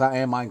player of all time,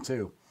 and mine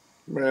too.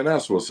 Man,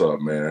 that's what's up,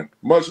 man.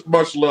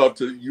 Much love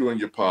to you and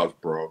your pops,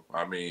 bro.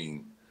 I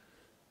mean,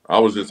 I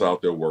was just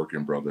out there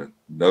working, brother.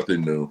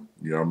 Nothing new.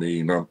 You know what I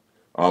mean?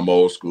 I'm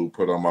old school,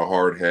 put on my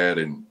hard hat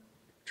and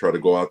try to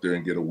go out there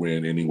and get a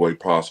win any way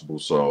possible.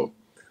 So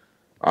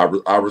I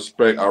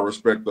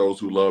respect those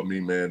who love me,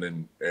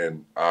 man,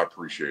 and I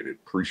appreciate it.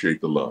 Appreciate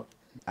the love.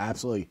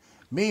 Absolutely.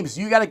 Memes,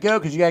 you got to go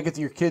because you got to get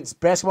to your kid's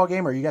basketball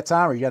game, or you got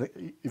time, or if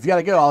you got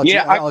to go,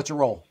 I'll let you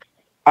roll.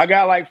 I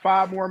got like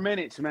 5 more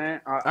minutes, man.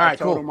 I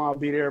told cool. them I'll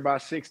be there about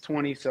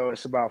 6:20, so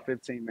it's about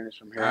 15 minutes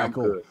from here. All right, I'm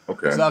cool. good.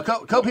 Okay. So a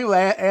couple people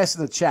asked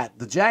in the chat,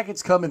 the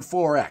jackets come in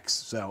 4X.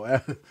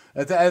 So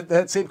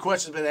that same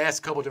question's been asked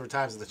a couple different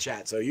times in the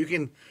chat. So you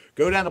can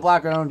go down to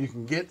Black Owned, you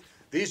can get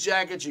these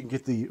jackets, you can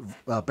get the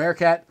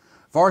Bearcat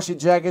varsity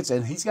jackets,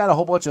 and he's got a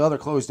whole bunch of other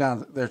clothes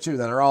down there too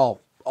that are all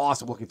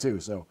awesome looking too.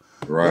 So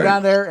go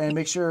down there and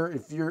make sure,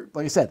 if you're,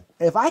 like I said,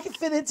 if I can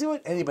fit into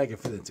it, anybody can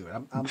fit into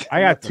it.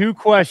 I got 2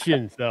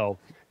 questions though.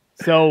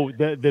 So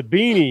the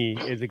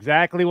beanie is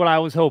exactly what I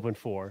was hoping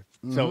for.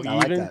 So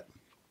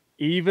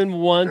even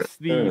once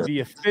the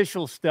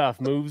official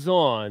stuff moves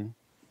on,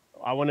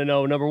 I want to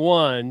know, number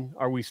one,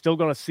 are we still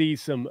going to see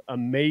some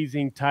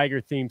amazing Tiger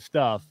themed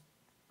stuff?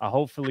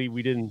 Hopefully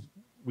we didn't.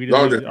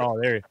 Oh,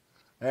 there.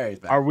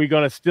 Are we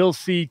going to still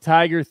see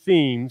Tiger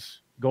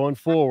themes going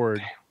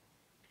forward?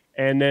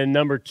 And then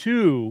number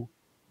 2,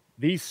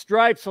 these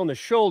stripes on the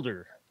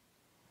shoulder.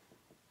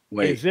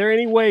 Wait, is there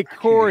any way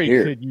Corey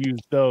hear. could use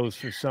those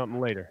for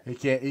something later? He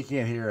can't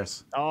hear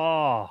us.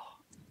 Oh,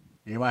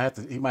 He might have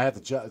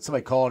to.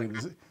 Somebody called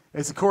him.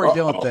 It's a Corey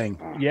Dillon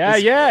thing.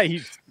 yeah.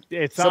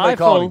 It's somebody iPhone.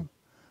 called him.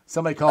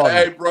 Somebody called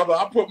Hey, him. brother,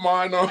 I put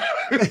mine on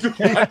at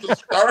the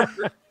start.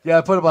 Yeah,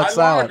 I put him on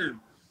silent.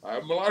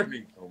 I'm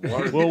learning.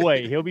 We'll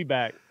wait. He'll be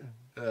back.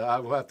 I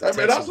will have to. Hey,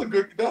 man, text him.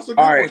 that's a good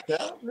All one, right. Cap.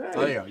 Hey.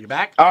 Oh, yeah, you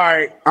back? All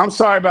right, I'm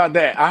sorry about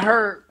that. I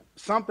heard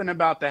something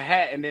about the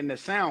hat, and then the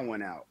sound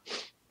went out.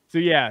 So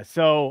yeah.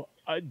 So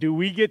do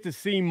we get to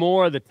see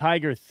more of the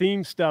Tiger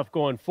theme stuff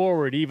going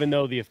forward, even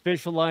though the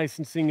official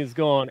licensing is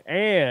gone?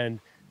 And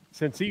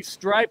since these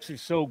stripes are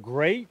so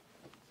great,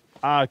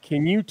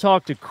 can you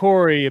talk to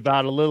Corey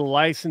about a little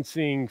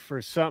licensing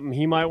for something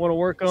he might want to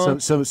work on?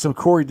 Some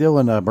Corey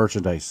Dillon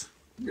merchandise.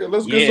 Yeah,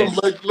 let's get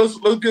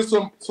let's get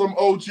some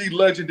OG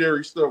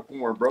legendary stuff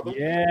going, brother.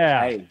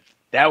 Yeah. Hey,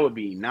 that would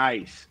be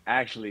nice,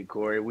 actually,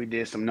 Corey. We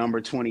did some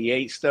number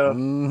 28 stuff.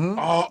 Mm-hmm.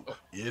 Oh,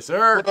 Yes,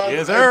 sir. bro,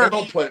 Yes, hey, sir.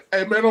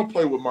 man, don't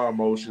play with my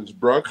emotions,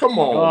 bro. Come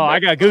on. Oh, man. I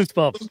got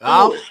goosebumps. Let's do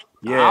I'm, it.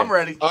 Yeah. I'm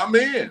ready. I'm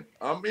in.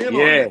 On Yeah,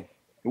 it.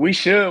 we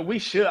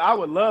should. I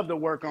would love to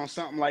work on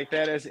something like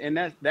that,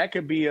 that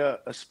could be a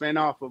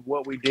spinoff of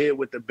what we did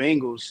with the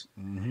Bengals.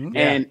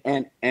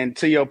 Mm-hmm. And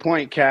to your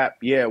point, Cap,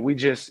 yeah,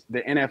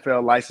 the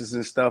NFL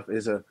licensing stuff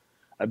is a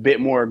bit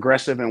more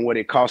aggressive in what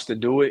it costs to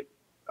do it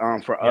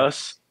for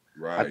us.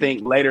 Right. I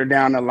think later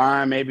down the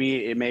line,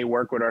 maybe it may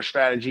work with our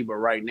strategy, but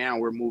right now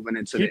we're moving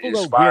into People the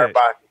don't inspired get it.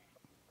 by.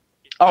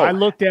 Oh, I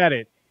looked at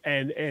it,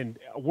 and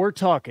we're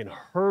talking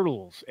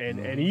hurdles,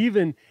 and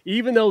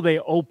even though they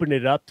open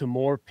it up to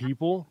more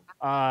people,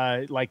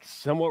 like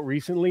somewhat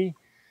recently,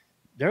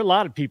 there are a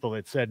lot of people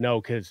that said no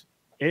because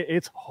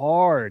it's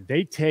hard.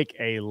 They take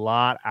a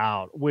lot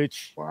out,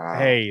 which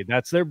hey,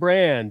 that's their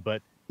brand,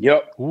 but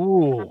yep.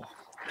 ooh.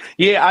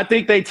 Yeah, I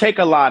think they take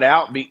a lot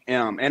out,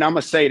 and I'm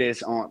gonna say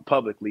this on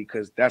publicly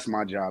because that's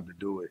my job to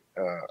do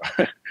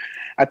it.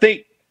 I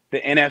think the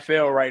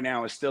NFL right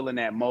now is still in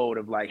that mode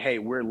of like, hey,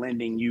 we're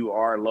lending you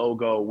our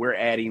logo, we're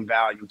adding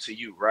value to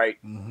you, right?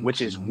 Mm-hmm.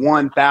 Which is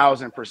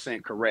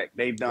 1,000% correct.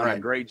 They've done a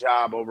Right. great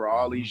job over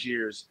all these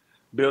years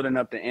building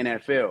up the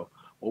NFL.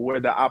 Well, where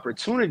the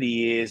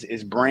opportunity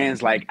is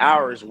brands like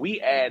ours. We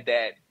add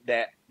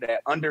that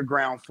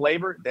underground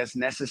flavor that's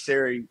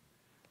necessary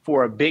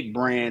for a big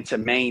brand to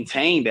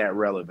maintain that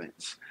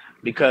relevance,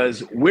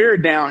 because we're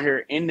down here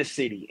in the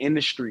city, in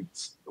the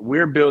streets.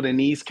 We're building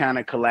these kind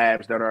of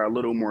collabs that are a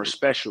little more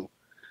special.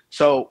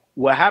 So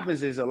what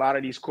happens is a lot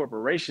of these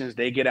corporations,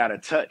 they get out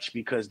of touch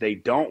because they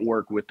don't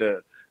work with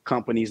the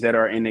companies that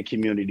are in the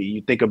community.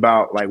 You think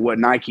about like what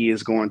Nike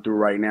is going through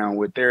right now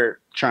with their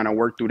trying to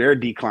work through their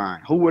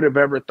decline. Who would have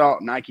ever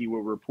thought Nike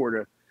would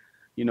report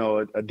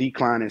a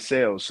decline in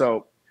sales?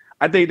 So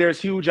I think there's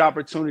huge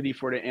opportunity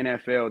for the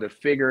NFL to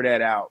figure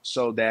that out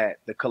so that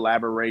the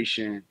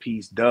collaboration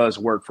piece does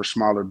work for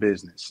smaller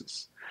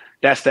businesses.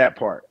 That's that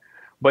part.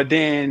 But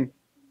then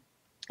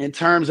in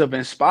terms of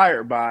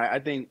inspired by, I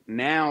think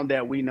now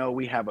that we know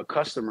we have a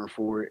customer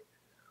for it,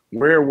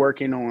 we're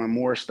working on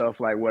more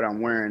stuff like what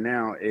I'm wearing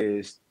now,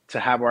 is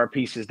to have our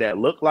pieces that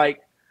look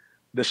like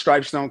the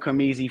stripes don't come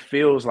easy,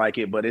 feels like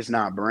it, but it's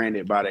not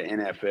branded by the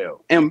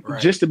NFL. And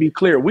just to be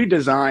clear, we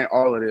design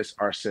all of this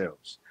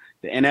ourselves.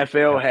 The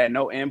NFL had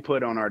no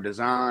input on our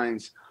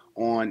designs,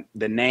 on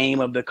the name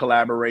of the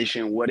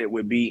collaboration, what it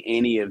would be,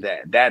 any of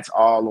that. That's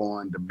all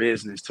on the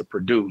business to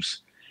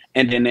produce.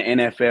 And then the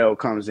NFL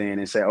comes in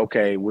and say,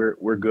 okay,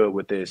 we're good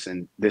with this,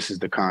 and this is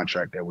the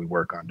contract that we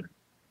work under.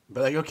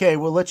 But like, okay,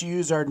 we'll let you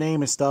use our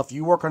name and stuff.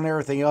 You work on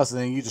everything else, and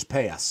then you just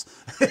pay us.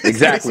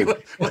 Exactly.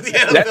 what the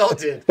NFL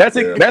did.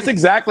 That's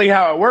exactly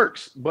how it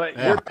works. But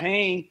you're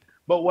paying.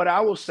 But what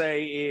I will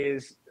say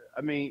is,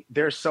 I mean,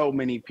 there's so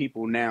many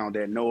people now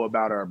that know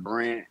about our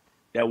brand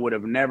that would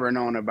have never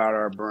known about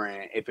our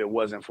brand if it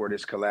wasn't for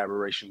this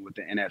collaboration with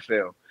the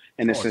NFL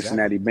and the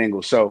Cincinnati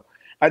Bengals. So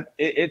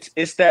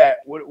it's that,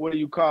 what do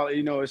you call it?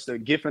 It's the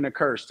gift and a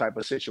curse type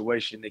of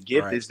situation. The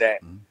gift is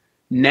that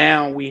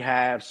now we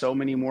have so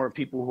many more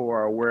people who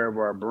are aware of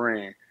our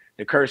brand.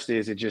 The curse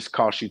is it just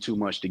costs you too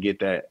much to get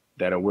that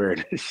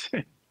awareness.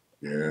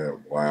 Yeah,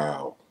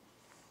 wow.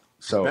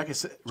 So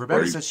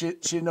Rebecca said she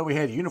didn't know we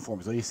had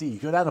uniforms. So you see, you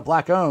go down to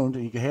Black Owned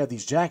and you can have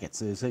these jackets.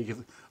 So you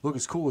can look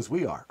as cool as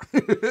we are.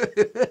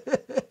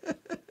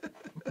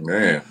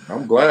 Man,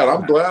 I'm glad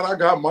I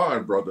got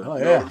mine, brother. Oh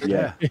yeah,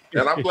 yeah.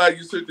 And I'm glad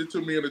you sent it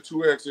to me in the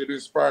 2X. It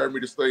inspired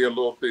me to stay a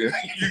little thin.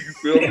 You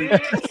feel me?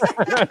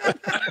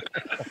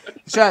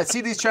 Trying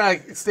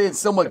to stay in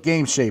somewhat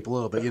game shape a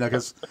little bit,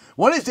 because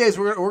one of these days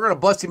we're gonna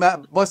bust him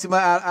out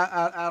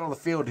on the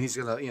field, and he's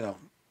gonna,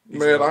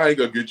 Man, I ain't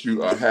gonna get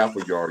you a half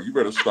a yard. You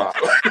better stop.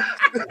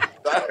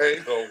 That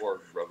ain't gonna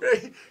work, brother.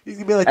 He's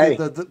gonna be like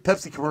the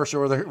Pepsi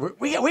commercial where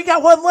we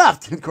got one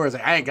left. And of course,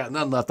 I ain't got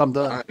none left. I'm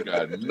done. I ain't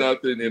got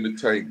nothing in the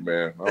tank,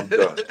 man. I'm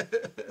done.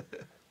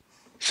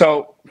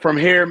 So from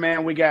here,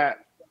 man, we got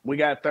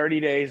 30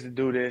 days to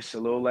do this, a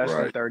little less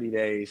than 30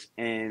 days,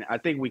 and I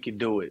think we can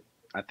do it.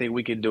 I think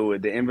we can do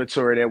it. The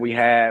inventory that we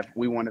have,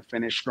 we want to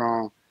finish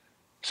strong.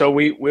 So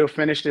we'll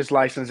finish this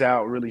license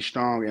out really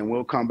strong, and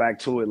we'll come back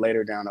to it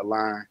later down the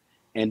line.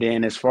 And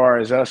then as far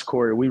as us,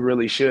 Corey, we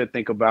really should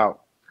think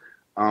about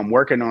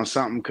working on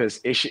something because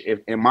it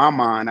should. In my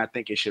mind, I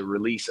think it should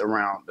release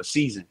around the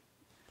season.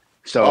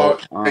 So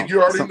and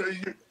you already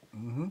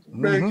know,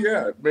 man.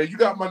 Yeah, man, you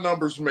got my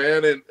numbers,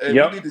 man, and we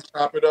need to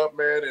chop it up,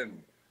 man,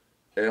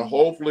 and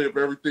hopefully, if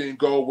everything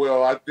go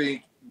well, I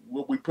think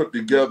what we put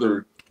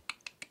together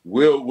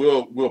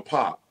will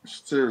pop.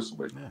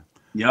 Seriously.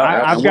 Yeah.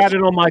 I've got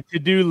it on my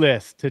to-do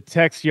list to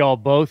text y'all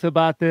both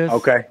about this.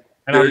 Okay.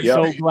 And I'm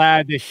so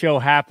glad this show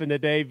happened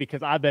today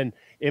because I've been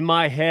in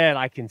my head.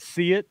 I can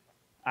see it.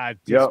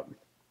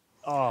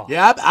 Oh,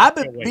 yeah, I've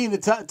been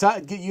meaning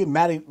to get you and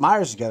Matty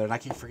Myers together, and I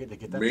keep forgetting to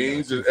get that.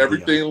 Means that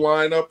everything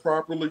line up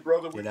properly,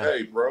 brother.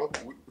 Hey, bro,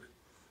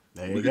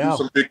 we can do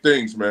some big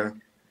things,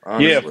 man.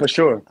 Honestly. Yeah, for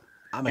sure.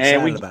 I'm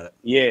excited about it.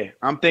 Yeah,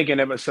 I'm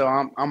thinking of it. So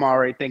I'm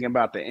already thinking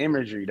about the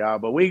imagery,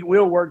 dog. But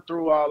we'll work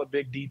through all the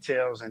big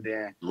details, and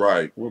then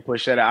we'll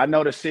push that out. I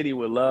know the city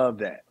would love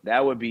that.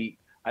 That would be.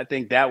 I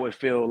think that would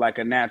feel like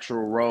a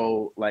natural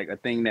roll, like a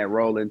thing that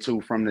roll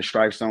into from the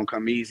Stripes Don't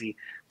Come Easy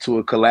to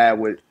a collab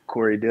with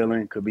Corey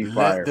Dillon could be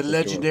fire. The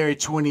legendary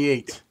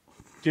 28.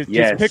 Just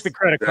pick the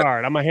credit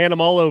card. I'm going to hand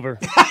them all over.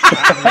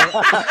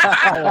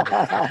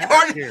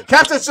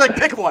 Captain's like,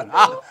 pick one.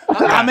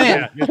 I'm in.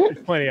 Yeah,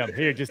 there's plenty of them.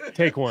 Here, just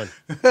take one.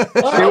 See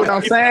what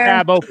I'm saying?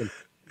 Tab open.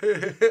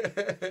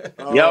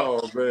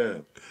 Oh,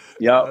 man.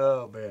 Yep.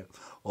 Oh, man.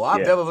 Well, I'm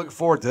definitely looking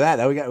forward to that.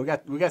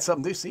 We got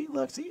something new. See,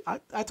 look,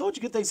 I told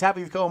you good things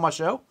happen if you come on my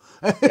show.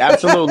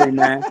 Absolutely,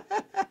 man.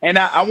 And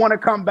I want to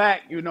come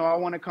back. You know, I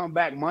want to come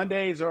back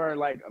Mondays or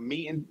like a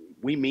meeting.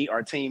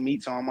 Our team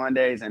meets on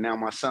Mondays, and now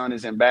my son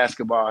is in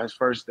basketball. His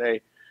first day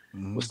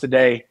was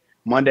today.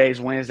 Mondays,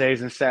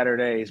 Wednesdays, and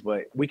Saturdays.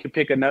 But we could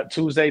pick a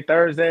Tuesday,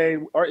 Thursday,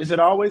 or is it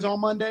always on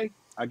Monday?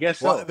 I guess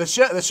so. Well, the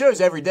show's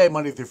every day,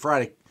 Monday through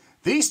Friday.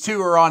 These two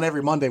are on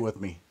every Monday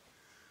with me.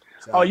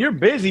 So, oh, you're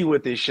busy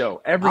with this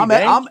show every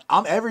day?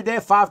 I'm every day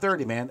at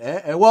 5:30, man.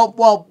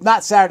 Well,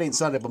 not Saturday and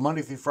Sunday, but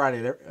Monday through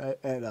Friday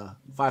at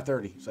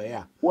 5:30. So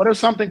yeah. What if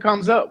something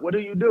comes up? What do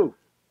you do?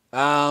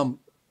 I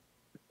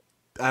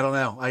don't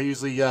know. I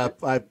usually I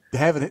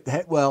haven't.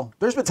 Well,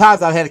 there's been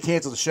times I've had to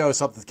cancel the show if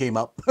something came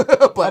up,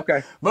 but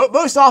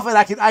most often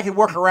I can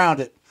work around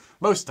it.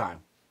 Most of the time.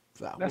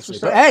 So that's what's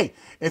but up. hey,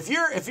 if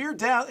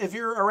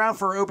you're around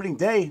for opening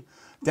day.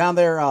 Down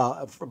there,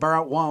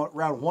 around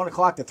 1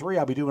 o'clock to 3,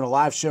 I'll be doing a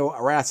live show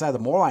right outside the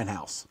Moorline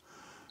House.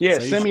 Yeah,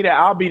 so send me that.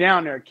 I'll be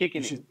down there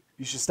kicking it.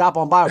 You should stop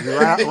on by.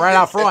 We'll be right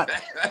out front.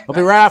 I'll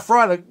be right out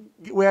front.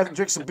 We have to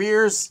drink some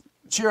beers,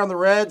 cheer on the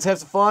Reds, have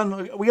some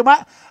fun.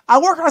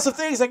 I'm working on some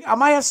things. Like I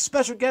might have some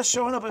special guests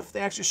showing up. If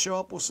they actually show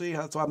up, we'll see.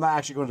 So I'm not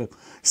actually going to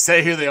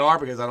say who they are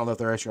because I don't know if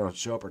they're actually going to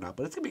show up or not.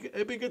 But it'll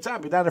be a good time.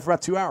 Be down there for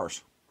about 2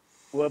 hours.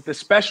 Well, if the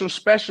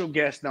special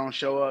guests don't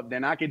show up,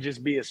 then I could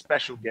just be a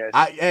special guest.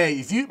 Hey,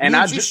 if you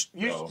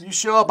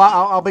show up,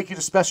 I'll make you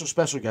the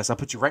special guest. I'll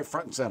put you right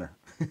front and center.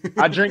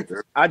 I drink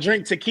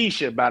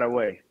Takesha, by the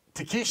way.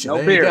 Takesha, no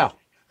there beer. You go.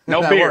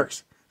 No that beer.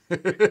 Works.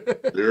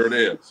 There it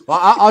is. Well,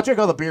 I'll drink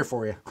all the beer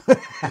for you.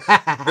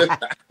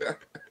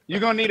 You're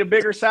gonna need a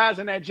bigger size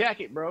in that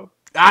jacket, bro.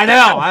 I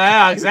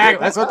know,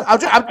 exactly. That's what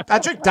I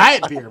drink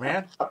diet beer,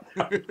 man.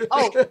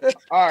 Oh,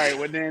 all right.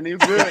 Well, then you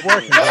good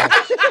working.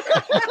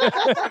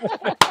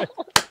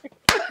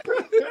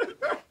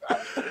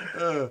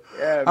 All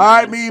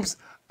right, Memes.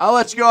 I'll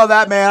let you go on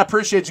that, man. I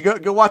appreciate you.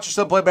 Go watch your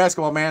son play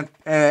basketball, man.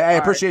 And I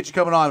appreciate you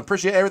coming on.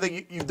 Appreciate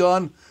everything you've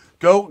done.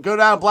 Go down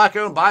to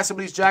Black-Owned, buy some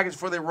of these jackets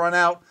before they run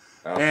out.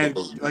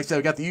 Absolutely. And like I said,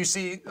 we got the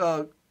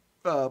UC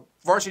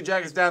varsity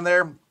jackets down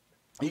there.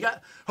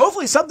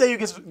 Hopefully someday you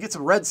get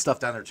some red stuff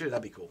down there too.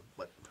 That'd be cool.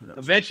 But who knows?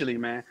 Eventually,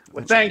 man.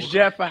 Well, thanks,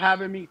 Jeff, for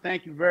having me.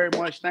 Thank you very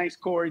much. Thanks,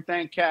 Corey.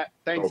 Thanks, Cap.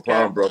 No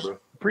problem, brother.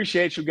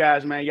 Appreciate you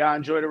guys, man. Y'all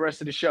enjoy the rest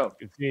of the show.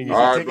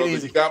 All right, brother.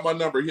 You got my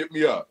number. Hit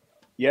me up.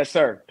 Yes,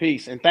 sir.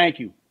 Peace and thank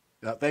you.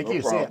 Thank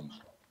you. See ya.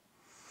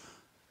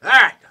 All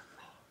right.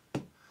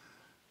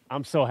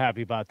 I'm so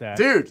happy about that,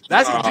 dude.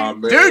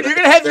 Dude, you're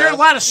gonna have your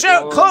line of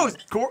show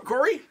closed,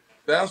 Corey.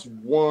 That's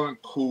one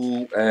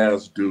cool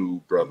ass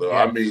dude, brother.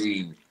 Yeah. I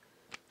mean.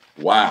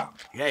 Wow.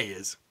 Yeah, he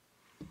is.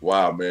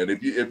 Wow, man.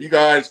 If you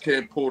guys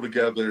can't pull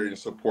together and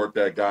support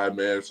that guy,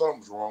 man,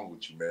 something's wrong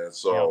with you, man.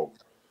 So,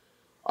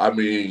 I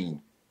mean,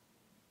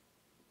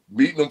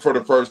 meeting him for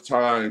the first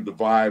time, the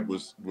vibe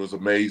was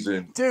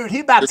amazing. Dude, he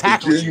about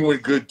tackled you. Genuine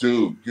good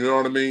dude. You know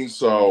what I mean?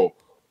 So,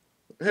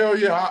 hell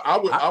yeah,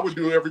 I would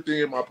do everything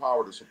in my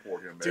power to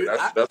support him, man. Dude,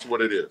 that's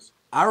what it is.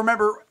 I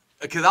remember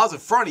because I was in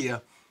front of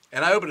you.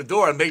 And I opened the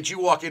door and made you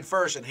walk in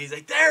first. And he's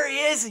like, there he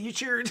is. And you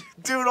cheering,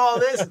 doing all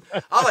this. And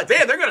I was like,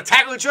 damn, they're going to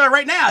tackle each other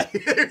right now.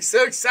 They're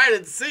so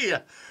excited to see you.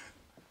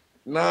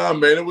 Nah,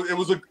 man,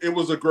 it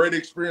was a great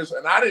experience.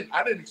 And I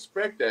didn't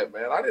expect that,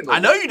 man. I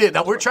know you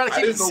didn't. We're trying to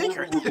keep it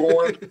secret. I didn't know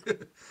where we were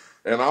going.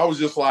 And I was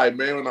just like,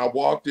 man, when I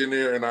walked in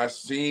there and I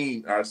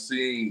seen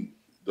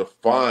the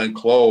fine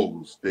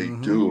clothes they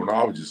do. And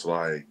I was just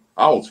like,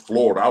 I was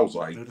floored. I was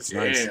like, That's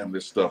damn, nice.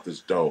 this stuff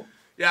is dope.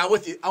 Yeah, I'm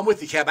with you. I'm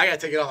with you, Cap. I gotta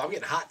take it off. I'm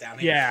getting hot down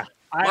here. Yeah,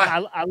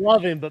 I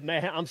love him, but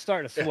man, I'm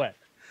starting to sweat.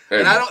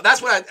 And I don't.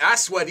 That's what I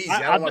sweat easy.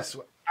 I don't want to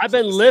sweat. I've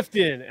been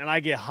lifting and I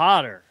get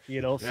hotter,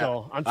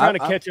 so I'm trying to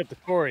catch up to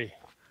Corey.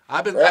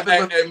 I've been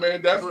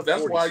man,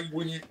 that's why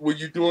when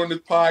you're doing this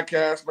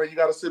podcast, man, you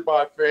got to sit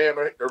by a fan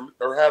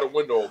or have a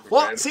window open.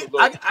 Well, man. see,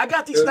 I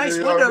got these nice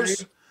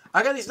windows.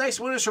 I got these nice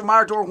windows from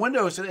Meyer Door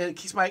Windows, and it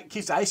keeps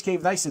the ice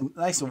cave nice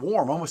and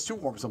warm, almost too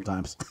warm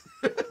sometimes.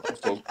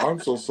 I'm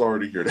so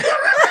sorry to hear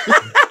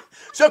that.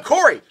 So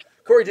Corey,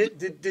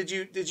 did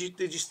you?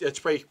 It's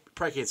probably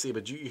can't see,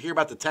 but you hear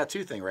about the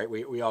tattoo thing, right?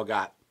 We all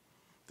got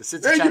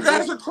the Hey, you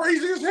guys are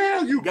crazy as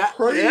hell. You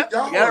crazy? Yep, you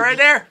got it right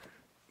there.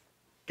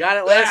 Got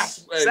it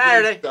last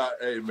Saturday.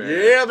 Hey man.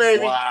 Yeah,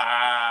 baby.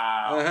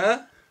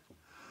 Wow.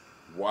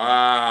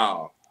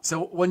 Wow.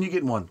 So when you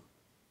getting one?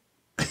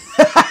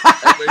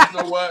 Hey, man, you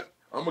know what?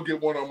 I'm gonna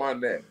get one on my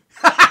neck.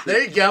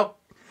 There you go.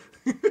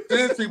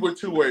 Cincy with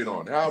 2-8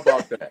 on. How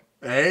about that?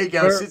 There you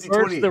go. First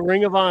the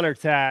Ring of Honor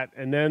tat,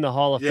 and then the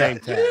Hall of Fame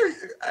tat.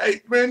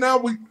 Hey man, now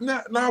we're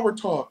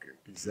talking.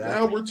 Exactly.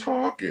 Now we're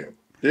talking.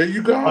 There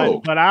you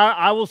go. But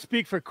I will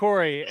speak for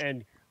Corey,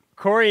 and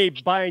Corey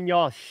ain't buying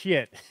y'all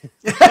shit.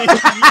 You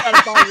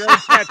gotta buy your own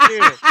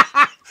tattoo.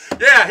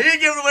 Yeah, he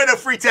ain't giving away no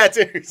free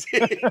tattoos.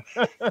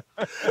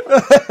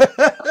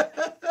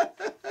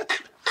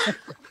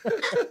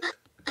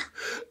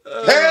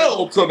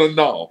 Hell to the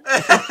no.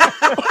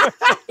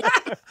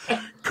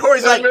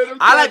 Corey's like, man,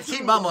 I like to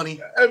keep my money.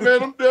 Hey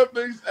man, I'm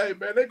definitely. Hey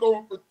man, they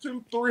going for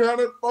 $200,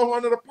 $300,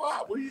 $400 a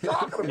pop. What are you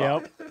talking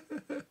about?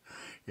 Yep.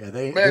 Yeah,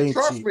 they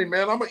Trust cheap. me,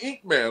 man. I'm an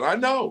ink man. I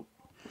know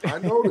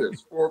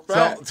this for a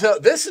fact. So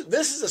this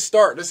is a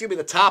start. This is gonna be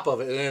the top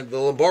of it, and the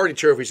Lombardi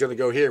Trophy is gonna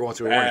go here once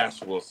we win.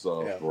 That's what's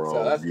up, bro.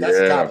 So that's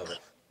the top of it.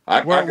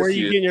 Where are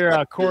you getting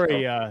your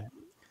Corey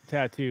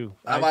tattoo?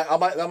 That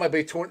might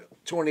be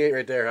 28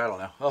 right there. I don't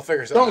know. I'll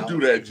figure something out. Don't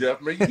do that,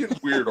 Jeff, man. You're getting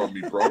weird on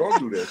me, bro. Don't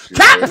do that shit.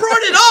 Cat brought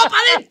it up.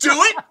 I didn't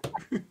do it.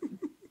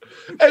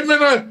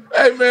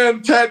 Hey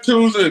man,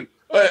 tattoos and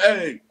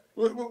hey,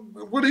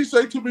 what did he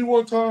say to me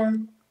one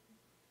time?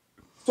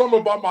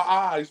 Something about my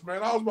eyes,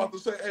 man. I was about to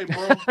say, hey,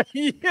 bro.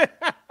 Yeah.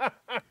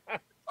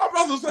 I'm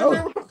about to say,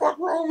 man, what the fuck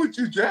wrong with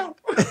you, Jeff?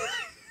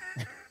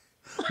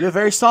 You have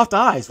very soft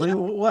eyes.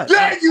 What?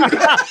 Yeah, you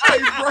hey,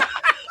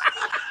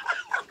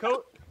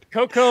 bro.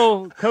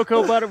 Cocoa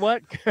butter,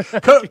 what?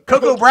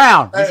 Cocoa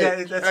Brown.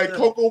 Hey,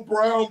 Cocoa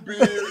Brown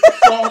beard,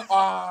 soft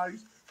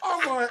eyes.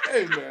 I'm like,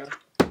 hey, man.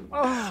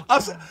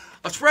 I'm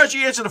surprised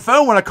you answer the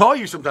phone when I call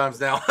you sometimes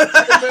now.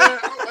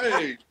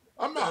 Hey,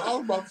 man, I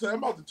was about to say, I'm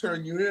about to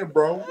turn you in,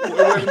 bro. Wait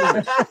a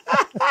minute.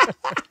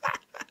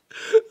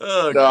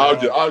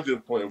 I'm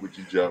just playing with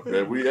you, Jeff,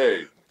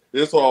 man.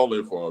 It's all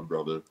in fun,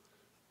 brother.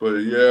 But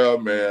yeah,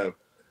 man.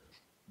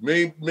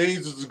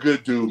 Means is a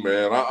good dude,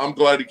 man. I'm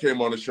glad he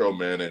came on the show,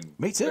 man. And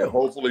me too. And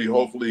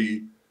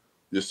hopefully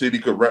the city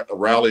could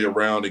rally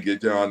around and get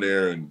down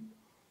there and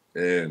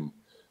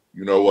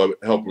you know what,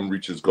 help him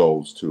reach his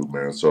goals too,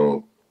 man.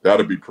 So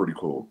that'd be pretty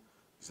cool.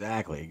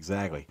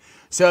 Exactly.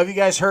 So have you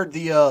guys heard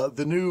the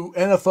new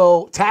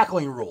NFL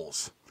tackling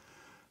rules?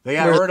 They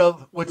got rid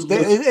of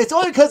it's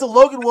only because of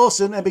Logan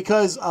Wilson and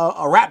because a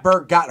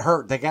Ratberg got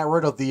hurt. They got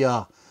rid of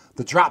the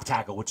drop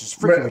tackle, which is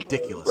freaking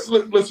ridiculous.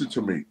 Listen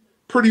to me.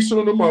 Pretty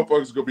soon the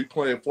motherfuckers gonna be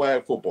playing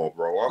flag football,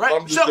 bro.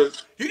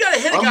 You gotta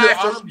hit a guy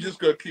I'm just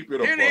gonna keep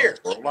it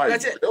up, bro. Like,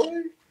 that's it.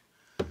 Really?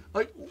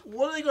 Like,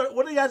 what are they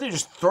gonna do?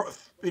 Just throw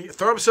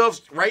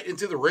themselves right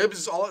into the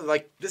ribs? All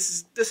like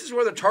this is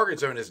where the target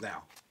zone is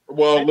now.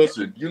 Well,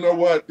 listen, you know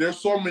what? There's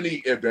so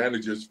many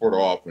advantages for the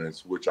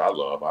offense, which I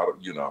love. I'm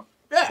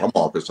an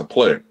offensive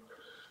player.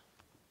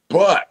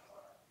 But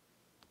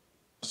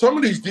some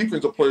of these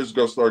defensive players are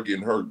going to start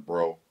getting hurt,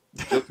 bro,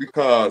 just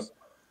because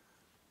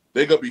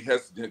they're going to be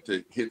hesitant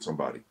to hit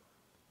somebody.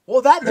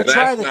 Well, they're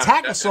trying to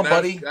tackle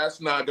somebody. That's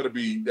not going to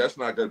be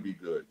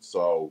good.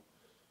 So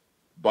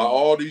by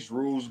all these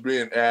rules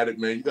being added,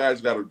 man, you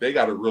guys they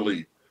got to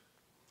really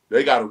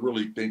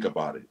think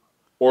about it.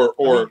 Or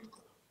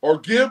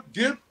give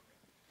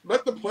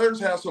let the players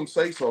have some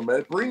say so,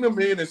 man. Bring them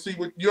in and see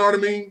what you know what I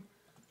mean.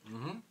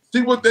 Mm-hmm.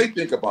 See what they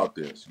think about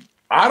this.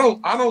 I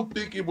don't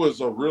think it was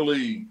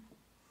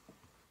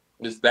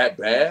it's that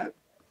bad.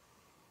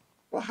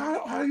 But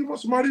how you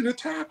want somebody to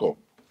tackle?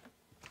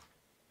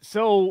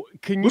 So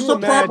can What's you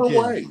the imagine?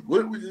 proper way?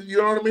 You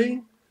know what I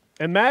mean?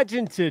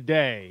 Imagine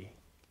today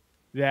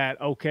that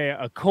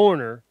a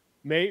corner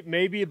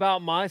maybe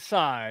about my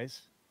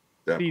size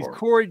sees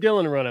Corey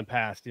Dillon running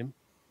past him.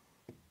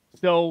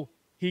 So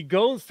he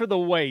goes for the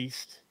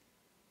waist,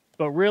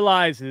 but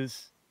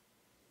realizes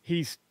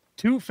he's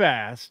too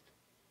fast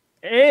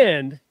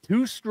and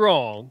too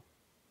strong.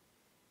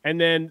 And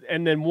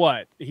then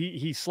what?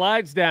 He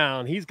slides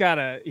down. He's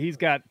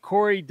got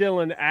Corey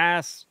Dillon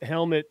ass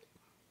helmet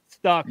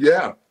stuck.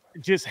 Yeah.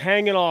 Just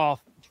hanging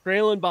off,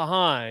 trailing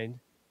behind,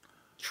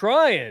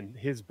 trying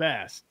his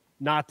best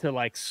not to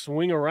like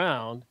swing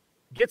around.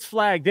 Gets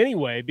flagged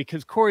anyway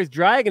because Corey's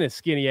dragging his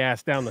skinny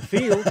ass down the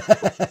field.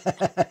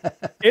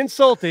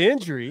 insult to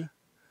injury.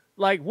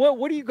 Like,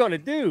 what are you going to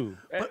do?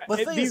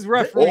 But These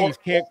referees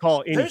can't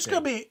call anything. There's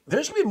gonna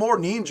be more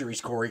knee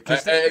injuries, Corey.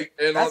 I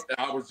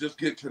was just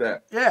getting to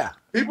that. Yeah,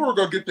 people are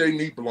gonna get their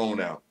knee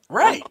blown out.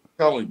 Right. I'm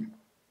telling you,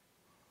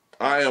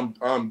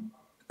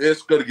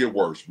 it's gonna get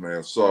worse,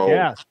 man. So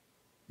yeah,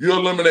 you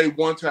eliminate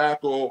one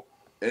tackle,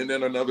 and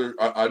then another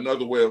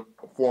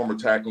form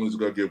of tackling is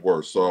gonna get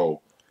worse.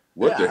 So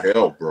what the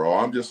hell, bro?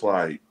 I'm just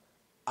like,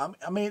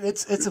 I mean,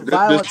 it's a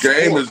violent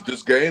sport.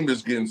 This game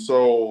is getting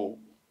so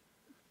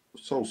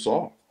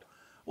soft.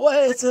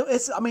 Well,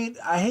 I mean,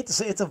 I hate to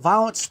say it's a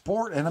violent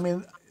sport, and I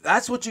mean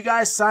that's what you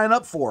guys sign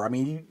up for. I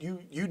mean,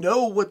 you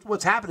know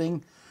what's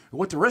happening,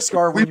 what the risks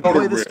are when you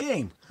play this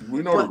game.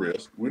 We know the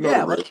risk. We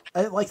know the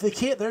risk. Like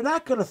they're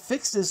not going to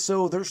fix this,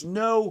 so there's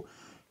no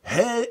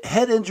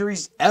head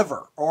injuries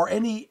ever or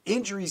any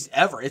injuries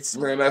ever. It's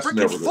man, that's freaking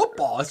never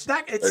football. It's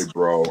not. Hey,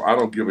 bro, I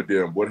don't give a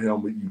damn what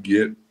helmet you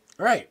get.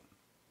 Right.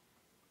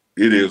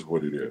 It is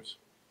what it is.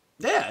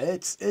 Yeah,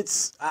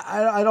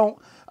 I don't.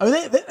 I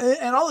mean,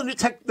 and all the new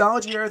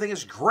technology and everything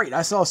is great.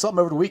 I saw something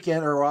over the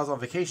weekend or while I was on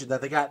vacation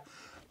that they got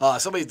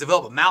somebody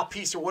developed a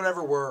mouthpiece or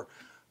whatever where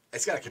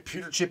it's got a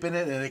computer chip in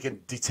it and it can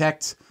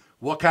detect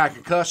what kind of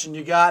concussion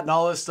you got and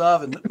all this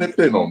stuff. And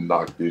they don't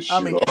knock this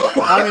shit off.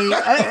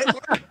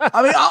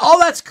 I mean, all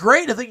that's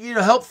great. I think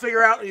help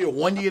figure out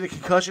when you get a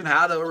concussion,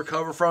 how to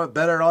recover from it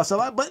better and all that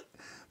stuff. But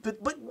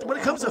when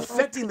it comes to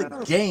affecting the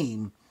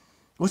game.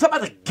 We're talking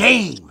about the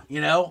game,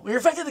 when you're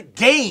affecting the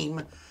game.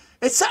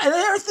 And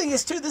the other thing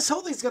is, too, this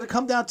whole thing's going to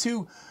come down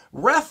to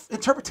ref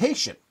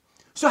interpretation.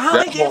 So how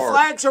many game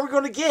flags are we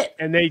going to get?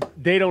 And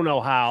they don't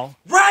know how.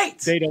 Right.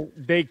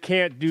 They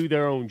can't do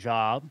their own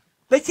job.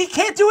 They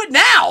can't do it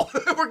now.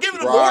 We're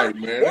giving them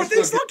more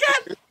things to look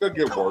at. It's going to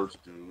get worse,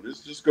 dude.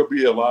 It's just going to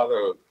be a lot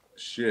of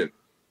shit.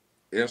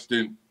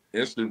 Instant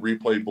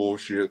replay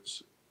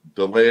bullshits,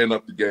 delaying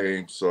up the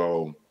game.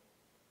 So...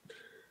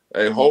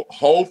 Hey,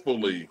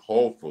 hopefully,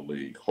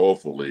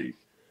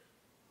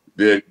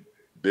 they'll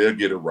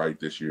get it right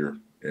this year.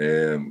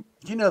 And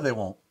they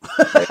won't.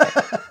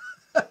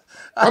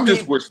 I'm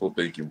just wishful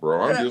thinking,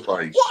 bro. I'm just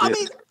like, well,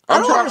 shit. I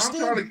don't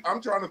understand.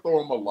 I'm trying to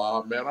throw him a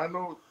lob, man. I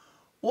know.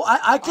 Well,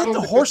 I get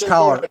the horse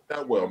collar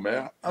that well,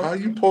 man. How are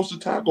you supposed to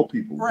tackle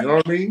people? Right. You know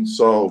what I mean?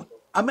 So.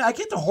 I mean, I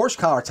get the horse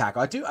collar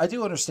tackle. I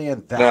do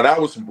understand that. No, that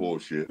was some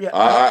bullshit. Yeah,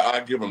 I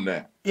give him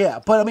that. Yeah,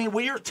 but I mean,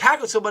 when you're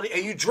tackling somebody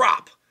and you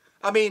drop,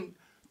 I mean.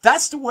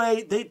 That's the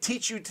way they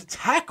teach you to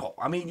tackle.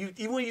 I mean,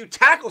 even when you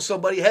tackle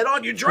somebody head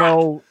on, you drop.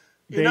 So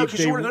because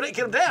you want to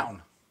get them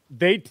down.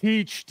 They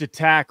teach to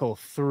tackle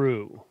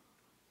through.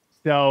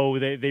 So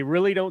they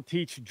really don't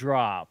teach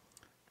drop.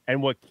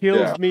 And what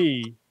kills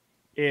me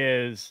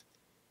is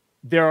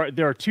there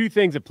are two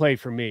things at play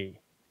for me.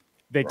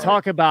 They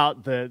talk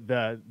about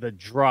the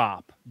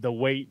drop, the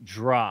weight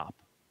drop.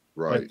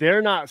 Right. But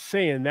they're not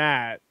saying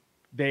that.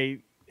 The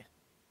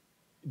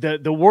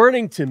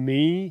wording to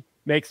me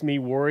makes me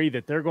worry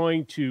that they're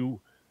going to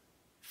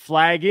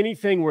flag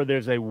anything where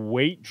there's a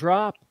weight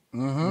drop.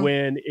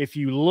 When if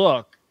you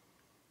look,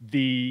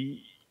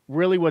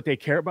 what they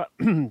care about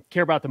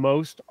the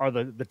most are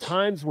the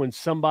times when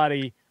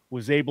somebody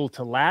was able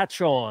to latch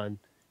on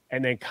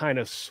and then kind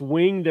of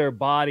swing their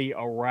body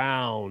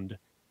around,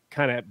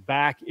 kind of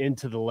back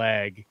into the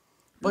leg.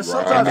 But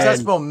sometimes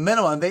that's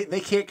momentum, and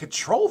they can't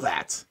control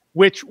that.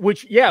 Which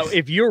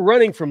if you're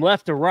running from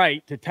left to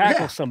right to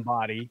tackle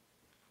somebody.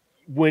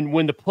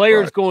 When the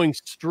player's going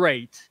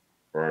straight,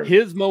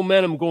 his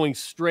momentum going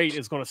straight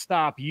is going to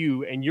stop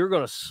you, and you're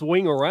going to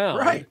swing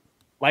around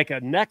like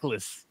a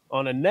necklace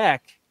on a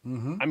neck.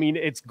 I mean,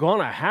 it's going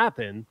to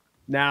happen.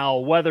 Now,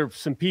 whether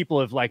some people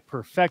have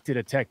perfected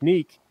a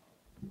technique,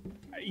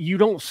 you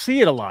don't see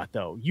it a lot,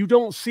 though. You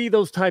don't see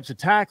those types of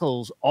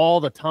tackles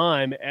all the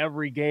time,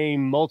 every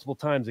game, multiple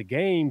times a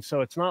game. So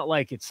it's not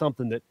like it's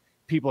something that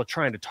people are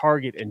trying to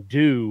target and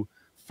do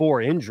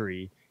for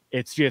injury.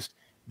 It's just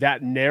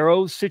that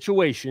narrow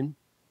situation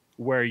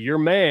where your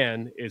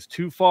man is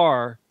too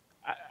far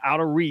out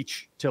of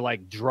reach to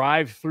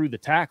drive through the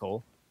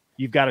tackle.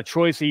 You've got a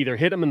choice to either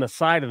hit him in the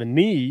side of the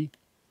knee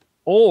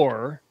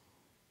or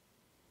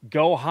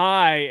go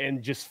high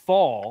and just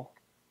fall.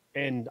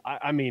 And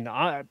I'm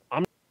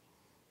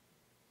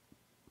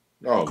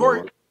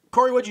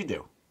Corey, what'd you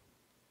do?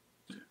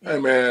 Hey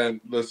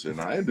man, listen,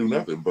 I didn't do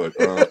nothing, but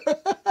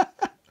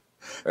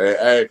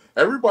Hey,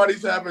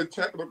 everybody's having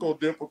technical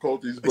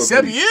difficulties.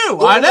 Except you.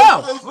 I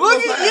know.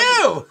 Look at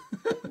you.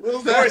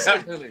 What's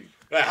happening?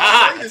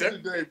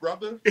 Today,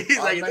 brother. He's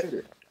like,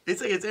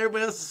 it's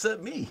everybody else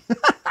except me.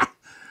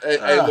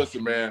 Hey,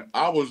 listen, man.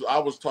 I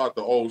was taught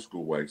the old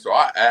school way, so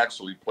I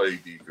actually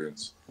played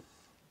defense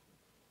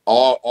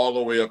all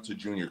the way up to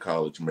junior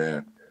college,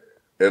 man.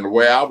 And the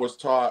way I was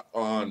taught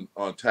on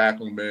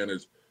tackling, man,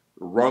 is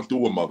run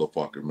through a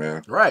motherfucker,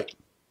 man. Right.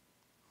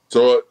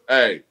 So,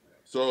 hey.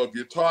 So if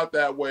you're taught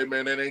that way,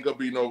 man, it ain't gonna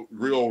be no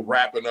real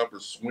wrapping up or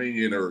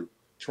swinging or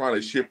trying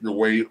to shift your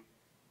weight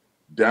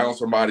down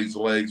somebody's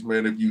legs,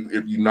 man. If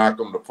you knock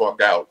them the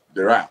fuck out,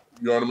 they're out.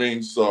 You know what I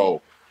mean?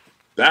 So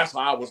that's how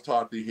I was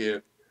taught to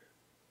hit.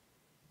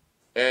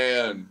 And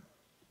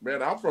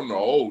Man, I'm from the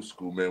old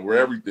school, man, where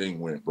everything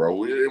went,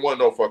 bro. It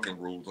wasn't no fucking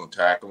rules on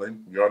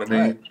tackling. You know what I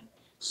mean? Right.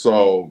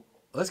 So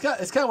it's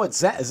kind of what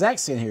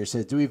Zach's saying here.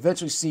 Said, do we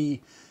eventually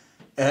see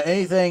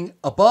anything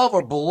above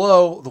or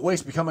below the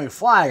waist becoming a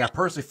flag? I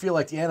personally feel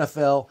like the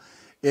NFL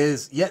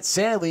is yet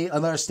sadly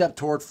another step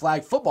toward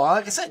flag football.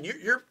 Like I said,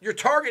 your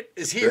target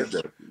is here.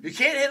 You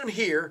can't hit him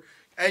here,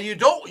 and you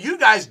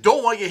guys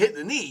don't want to get hit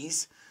in the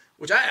knees,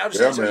 which I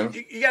understand. Yeah, so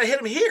man. you got to hit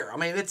him here. I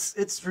mean,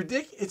 it's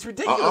ridiculous. It's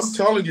ridiculous. I'm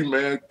telling you,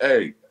 man.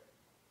 Hey,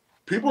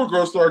 people are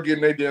gonna start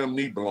getting their damn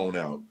knee blown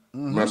out,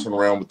 messing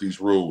around with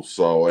these rules.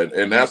 So,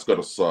 and that's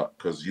gonna suck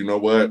because you know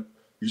what?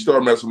 You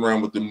start messing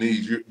around with them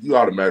knees, you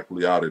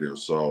automatically out of there.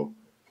 So,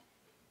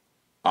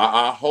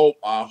 I hope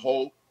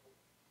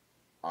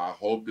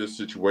this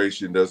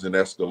situation doesn't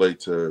escalate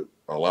to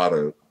a lot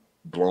of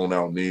blown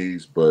out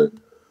knees. But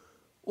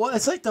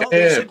it's like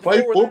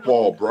play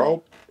football,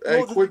 bro.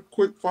 Hey,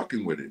 quit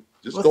fucking with it.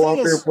 Just go out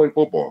there and play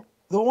football.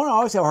 The one I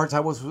always have a hard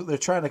time was they're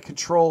trying to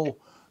control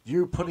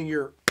you putting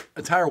your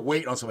entire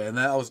weight on somebody, and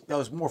that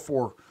was more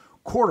for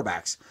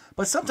quarterbacks.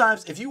 But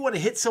sometimes if you want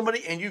to hit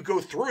somebody and you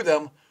go through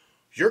them,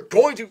 you're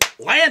going to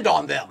land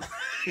on them,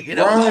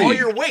 all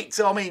your weight.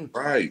 So I mean,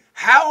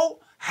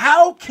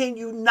 how can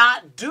you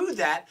not do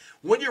that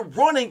when you're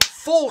running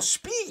full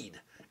speed?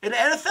 In the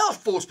NFL,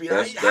 full speed.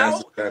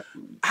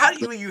 How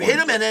do you hit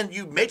them and then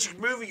you matrix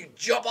move and you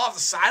jump off the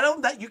side of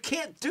them? That you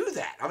can't do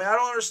that. I mean, I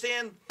don't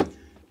understand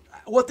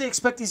what they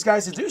expect these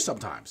guys to do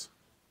sometimes.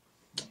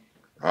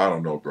 I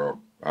don't know, bro.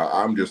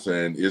 I'm just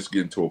saying it's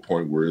getting to a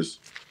point where it's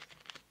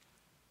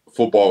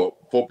football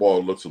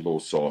looks a little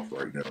soft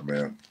right now,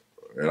 man.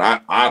 And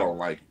I don't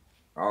like it.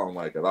 I don't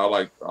like it.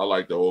 I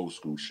like the old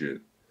school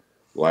shit.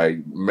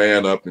 Like,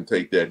 man up and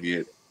take that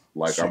hit.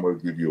 Like, I'm gonna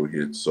give you a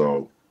hit.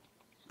 So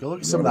go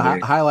look at some of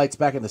the highlights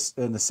back in the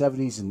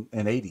 70s and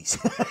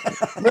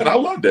 80s. Man, I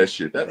love that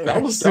shit.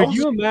 Can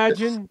you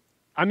imagine?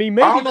 I mean,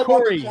 maybe I don't know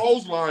Corey, about the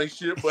clothesline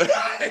shit, but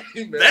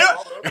hey, man,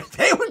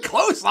 they would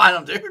clothesline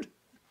them, dude.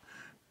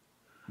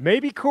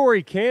 Maybe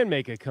Corey can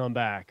make a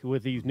comeback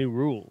with these new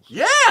rules.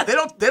 Yeah, they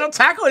don't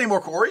tackle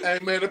anymore, Corey. Hey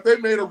man, if they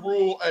made a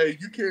rule, hey,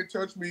 you can't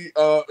touch me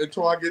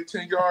until I get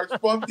 10 yards.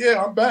 Fuck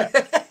yeah, I'm back.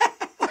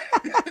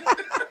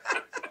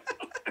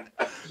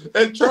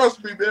 And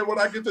trust me, man, when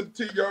I get to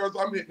the 10 yards,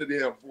 I'm hitting the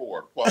damn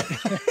floor. Fuck.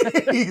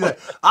 He's like,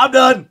 I'm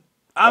done.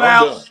 I'm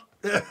out.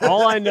 Done.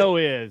 All I know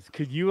is,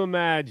 could you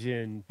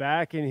imagine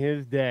back in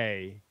his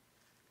day,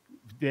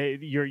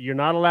 you're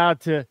not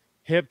allowed to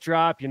hip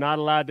drop. You're not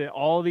allowed to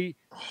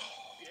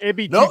it'd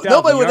be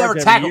nobody would ever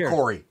tackle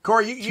Corey.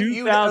 Corey,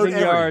 you 2,000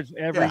 yards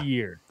every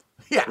year.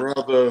 Yeah,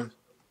 brother.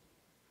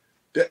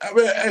 I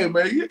mean, hey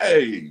man,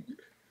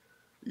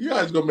 you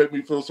guys gonna make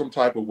me feel some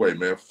type of way,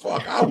 man.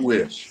 Fuck, I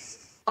wish.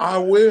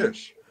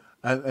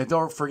 And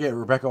don't forget,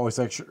 Rebecca always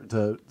likes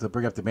to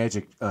bring up the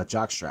magic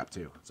jock strap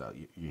too. So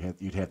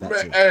you'd have that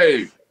man, too.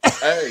 Hey.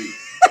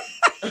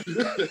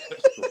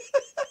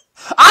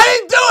 I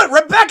didn't do it.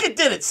 Rebecca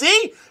did it.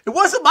 See, it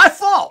wasn't my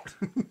fault.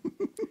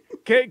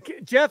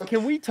 Jeff,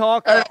 can we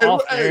talk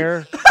off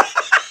air?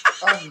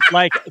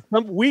 Like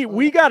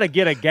we got to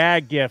get a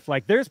gag gift.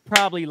 Like there's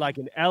probably like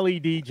an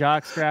LED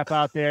jock strap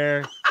out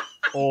there,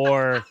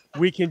 or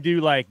we can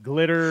do like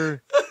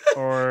glitter,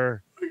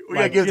 or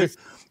we give it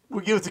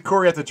to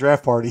Corey at the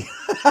draft party.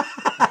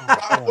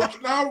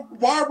 Now,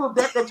 why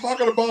Rebecca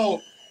talking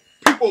about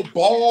people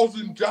balls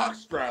and jock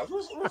straps?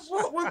 What's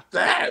up with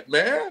that,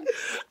 man?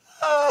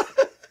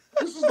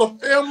 This is a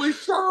family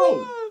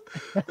show.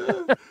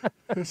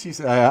 She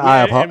said,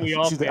 I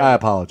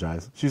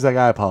apologize. She's like,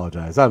 I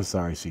apologize. I'm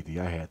sorry, CD.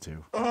 I had to.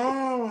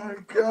 Oh my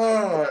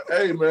God.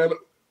 Hey man.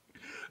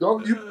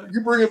 Don't you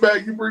bring it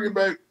back,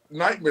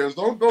 nightmares.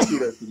 Don't do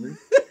that to me.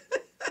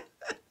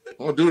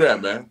 Don't do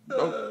that, man.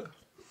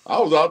 I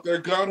was out there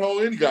gun ho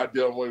any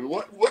goddamn way.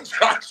 What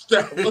jock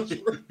strap?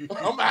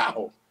 I'm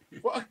out.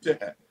 Fuck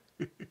that.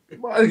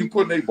 Somebody ain't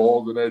putting their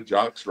balls in that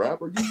jock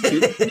strap. Are you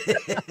kidding?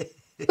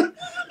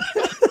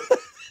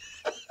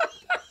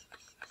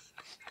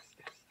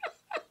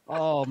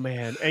 Oh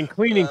man, and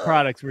cleaning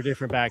products were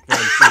different back then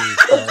too.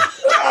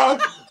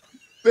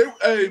 So.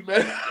 Hey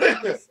man,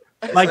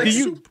 like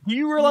do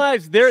you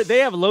realize they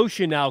have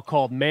lotion now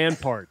called Man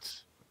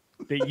Parts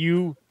that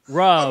you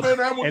rub? I mean,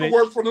 I want to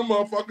work for them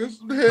motherfuckers.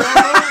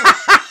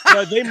 Hell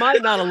no. They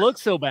might not have looked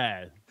so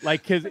bad,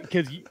 like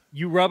because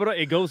you rub it,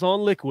 it goes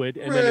on liquid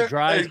and then it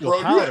dries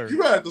to powder.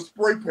 You had to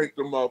spray paint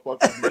them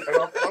motherfuckers, man.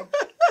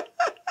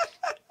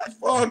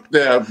 Fuck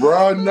that,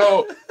 bro.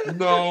 No,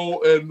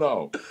 and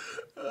no.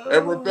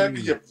 And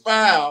Rebecca, you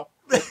foul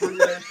for bringing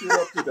that shit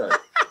up today.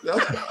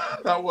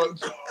 That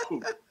wasn't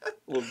cool. It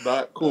was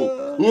not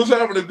cool. Who was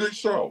having a good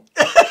show?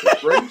 A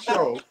great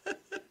show.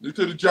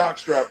 Until the jock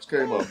straps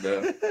came up,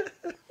 man.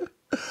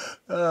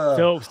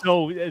 So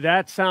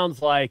that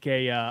sounds like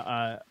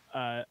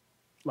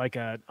like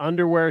an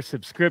underwear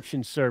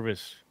subscription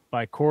service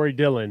by Corey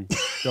Dillon.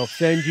 They'll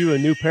send you a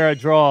new pair of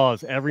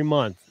drawers every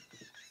month,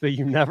 so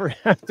you never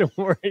have to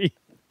worry.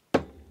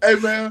 Hey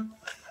man.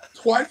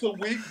 Twice a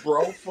week,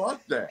 bro.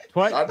 Fuck that.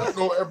 I don't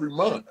go every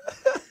month.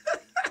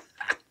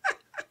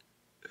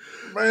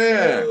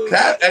 Man,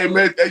 hey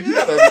man, hey, you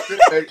gotta understand,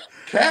 hey,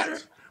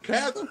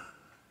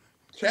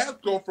 cats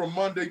go from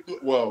Monday through,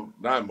 well,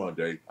 not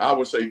Monday. I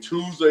would say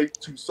Tuesday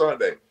to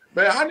Sunday.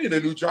 Man, I need a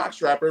new jock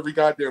strap every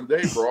goddamn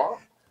day, bro.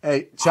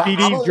 Hey,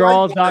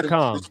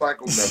 CDsdraws.com.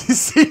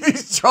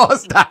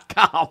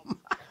 CDsdraws.com.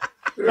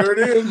 There it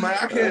is, man.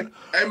 I can't.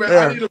 Hey, man,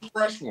 There. I need a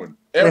fresh one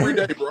every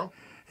day, bro.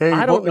 Hey,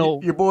 I don't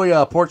know. Your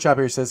boy Pork Chop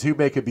here says, who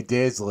could be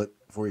dazzling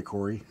for you,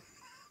 Corey?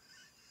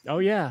 Oh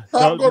yeah.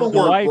 Stop go to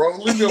work, wife, bro.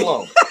 Leave me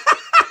alone.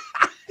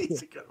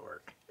 He's a good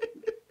work.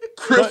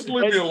 Chris,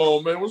 leave me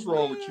alone, man. What's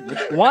wrong with you,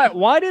 man?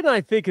 Why didn't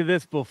I think of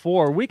this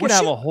before? We could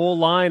have a whole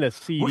line of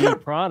CD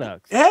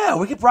products. Yeah,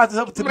 we could brought this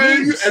up to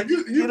man, memes.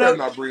 You better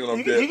not bring up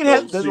you can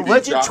have the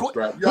legend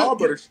strap. Y'all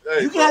better.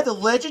 You can have the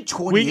legend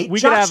 28 we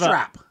jock could have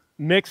strap.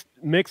 Mixed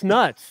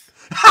nuts.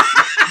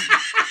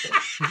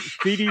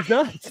 CD's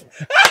nuts.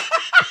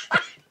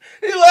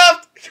 He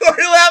left.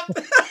 Corey left.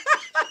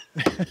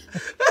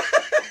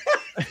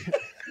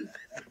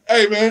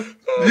 Hey man,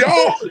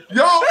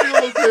 y'all ill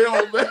as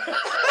hell, man.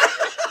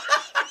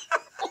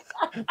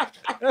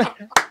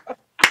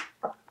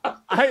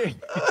 Hey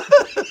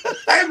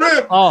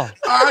man,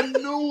 I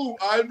knew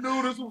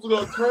this was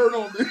gonna turn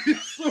on me.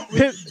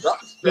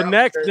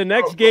 The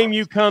next game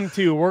you come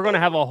to, we're gonna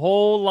have a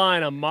whole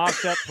line of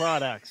mocked up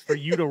products for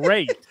you to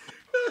rate.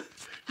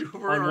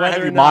 We're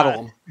have you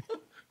model them.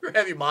 We're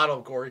have you model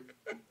them, Corey.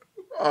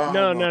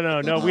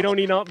 No. We don't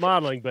need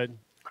modeling, but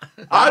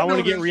I want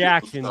to get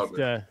reactions.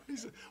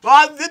 Well,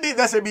 I didn't need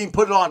necessarily mean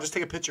put it on. Just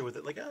take a picture with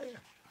it. Like, oh yeah.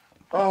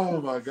 Oh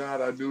my God,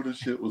 I knew this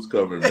shit was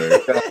coming, man.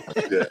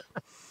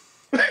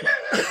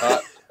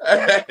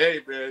 Hey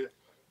man,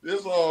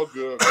 it's all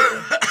good,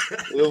 man.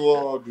 It's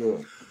all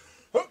good.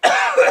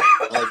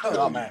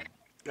 Oh man,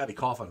 gotta be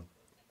coughing.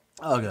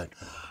 Oh good.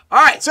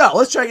 All right, so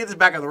let's try to get this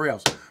back on the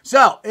rails.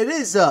 So it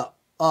is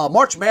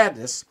March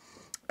Madness,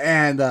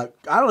 and I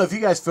don't know if you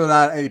guys filled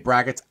out any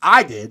brackets.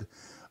 I did.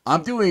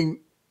 I'm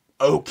doing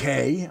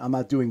okay. I'm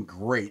not doing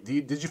great.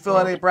 Did you fill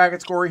out any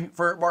brackets, Corey,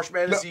 for March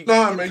Madness?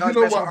 No, man. You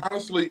know what?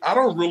 Honestly, I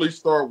don't really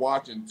start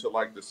watching till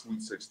like the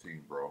Sweet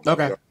 16, bro.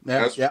 Okay.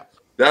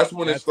 That's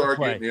when it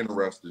started getting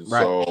interesting.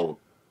 Right. So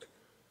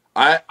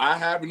I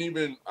haven't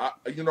even, I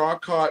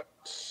caught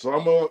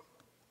some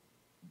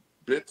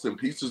bits and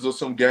pieces of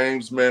some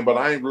games, man, but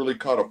I ain't really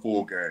caught a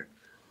full game.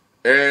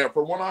 And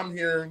from what I'm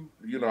hearing,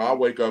 I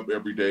wake up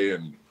every day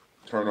and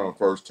turn on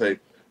First Take.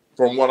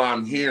 From what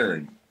I'm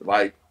hearing,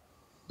 like,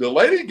 the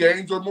lady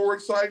games are more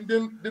exciting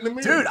than the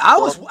men. Dude, I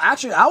was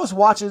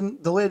watching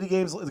the lady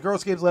games, the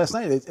girls' games last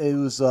night. It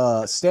was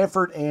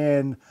Stanford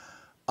and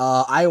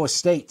Iowa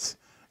State.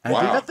 And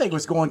dude, that thing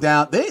was going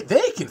down. They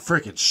can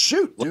freaking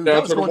shoot, dude.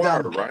 Down to the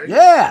wire, right?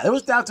 Yeah, it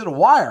was down to the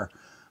wire.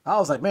 I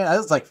was like, man, it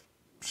was like,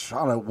 I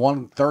don't know,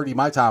 1:30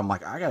 my time. I'm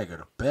like, I gotta go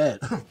to bed.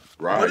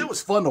 Right. But it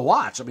was fun to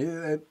watch. I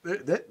mean,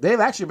 they've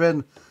actually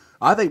been.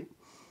 I think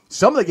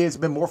some of the games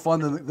have been more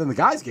fun than the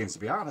guys' games, to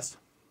be honest.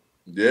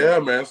 Yeah,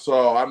 man.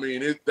 So I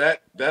mean,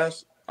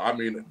 there's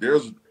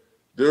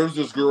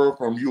this girl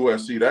from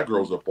USC. That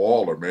girl's a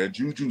baller, man.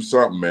 Juju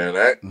something, man.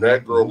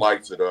 That girl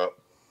lights it up.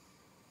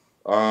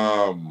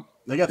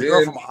 They got the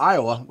girl from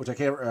Iowa, which I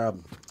can't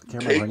remember her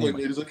name.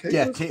 Is it Caitlin?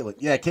 Yeah, Caitlin.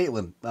 Yeah,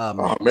 Caitlin.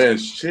 Oh man,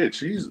 shit.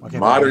 She's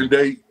modern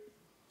day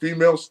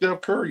female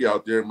Steph Curry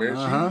out there,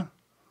 man.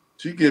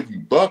 She gives you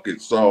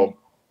buckets. So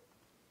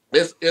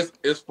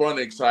it's fun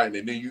and exciting.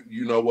 And then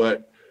you know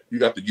what? You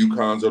got the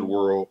UConns of the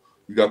world.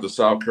 You got the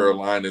South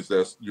Carolinas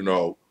that's,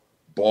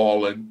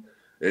 balling.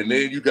 And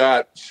then you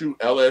got,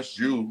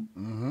 LSU,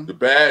 the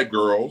bad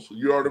girls.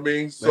 You know what I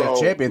mean?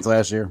 So champions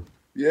last year.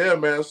 Yeah,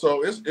 man.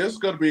 So it's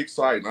going to be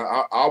exciting.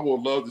 I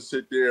would love to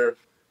sit there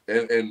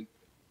and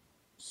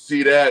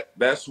see that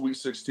Sweet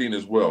 16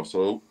 as well.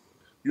 So,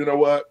 you know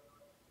what?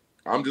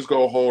 I'm just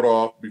going to hold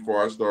off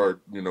before I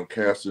start,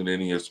 casting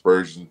any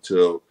aspersions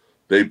until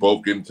they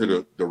both get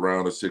into the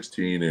round of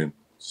 16 and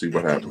see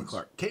what happens.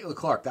 Caitlin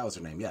Clark, that was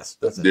her name. Yes,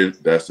 that's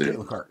it.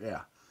 Caitlin Clark,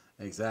 yeah,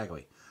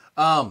 exactly.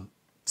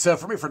 So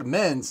for the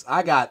men's,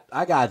 I got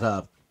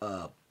UConn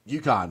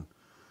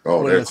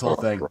winning this whole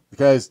thing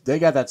because they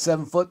got that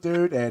 7-foot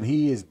dude and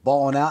he is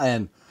balling out.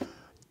 And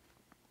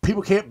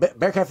people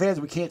Bearcat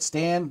fans, we can't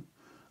stand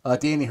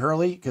Danny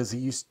Hurley because we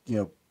used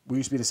to be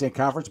in the same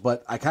conference.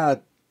 But I kind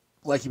of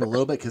like him a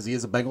little bit because he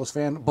is a Bengals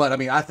fan. But I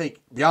mean, I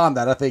think beyond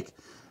that, I think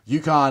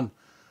UConn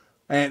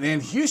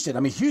and Houston.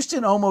 I mean,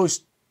 Houston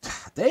almost.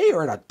 They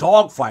were in a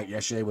dogfight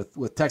yesterday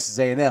with Texas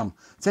A&M.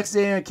 Texas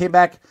A&M came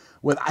back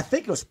with, I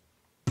think it was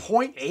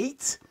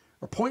 0.8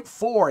 or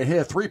 0.4 and hit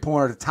a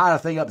 3-pointer to tie the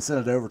thing up and send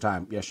it to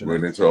overtime yesterday.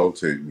 Went into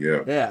OT,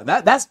 yeah. Yeah,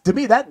 that's to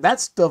me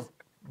that's the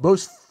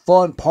most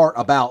fun part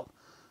about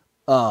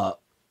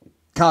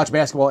college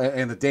basketball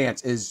and the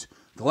dance is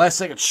the last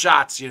second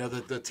shots.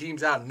 The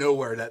teams out of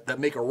nowhere that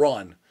make a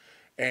run,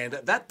 and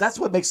that's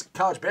what makes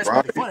college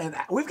basketball fun. And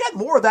we've got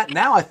more of that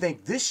now. I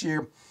think this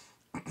year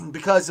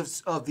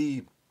because of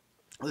the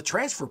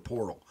transfer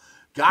portal.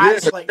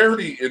 Guys,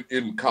 parity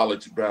in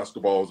college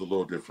basketball is a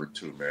little different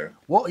too, man.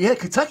 Well, yeah,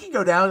 Kentucky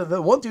go down.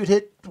 The one dude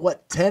hit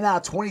 10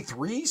 out of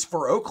 23s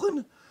for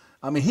Oakland.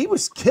 I mean, he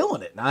was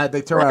killing it. Now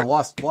they turned around and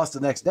lost the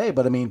next day,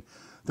 but I mean,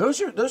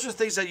 those are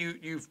things that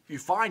you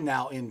find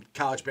now in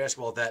college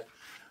basketball that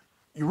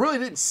you really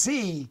didn't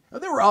see.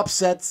 There were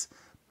upsets,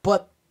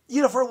 but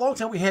for a long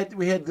time we had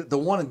the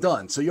one and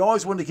done. So you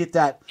always wanted to get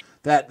that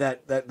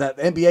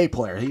NBA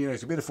player.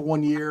 He's been there for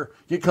 1 year,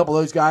 get a couple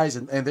of those guys,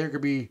 and they're going to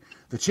be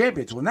the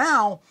champions. Well,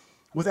 now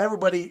with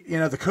everybody,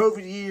 the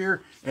COVID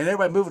year and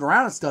everybody moving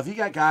around and stuff, you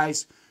got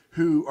guys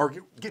who are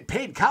getting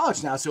paid in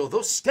college now, so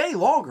they'll stay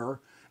longer,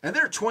 and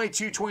they're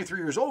 22, 23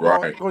 years old,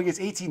 going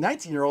against 18,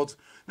 19-year-olds.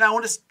 Now,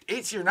 when this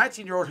 18 or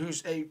 19-year-old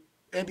who's a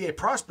NBA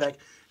prospect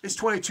is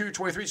 22,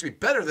 23, it's going to be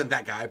better than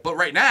that guy. But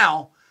right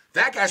now,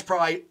 that guy's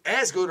probably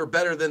as good or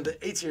better than the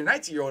 18 or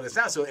 19-year-old is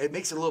now, so it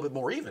makes it a little bit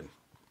more even.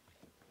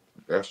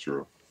 That's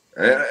true.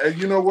 And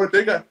you know what?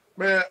 They got,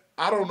 man,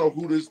 I don't know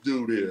who this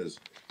dude is,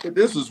 but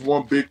this is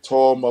one big,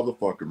 tall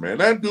motherfucker, man.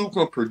 That dude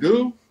from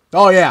Purdue.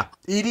 Oh, yeah.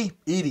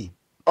 Edie.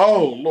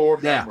 Oh,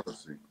 Lord have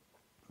mercy.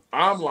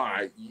 I'm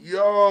like,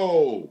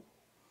 yo.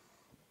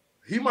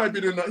 He might be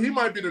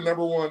the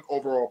number one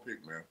overall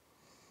pick, man.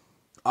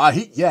 I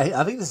think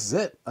this is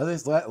it. I think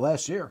it's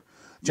last year.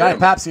 Johnny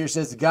Paps here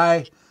says the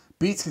guy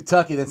beats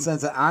Kentucky, then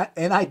sends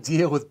an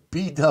idea with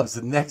B-dubs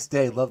the next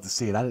day. Love to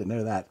see it. I didn't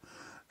know that.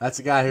 That's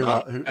the guy who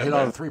hit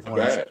all the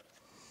three-pointers.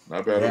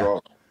 Not bad at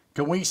all.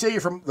 When you say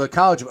you're from the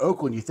College of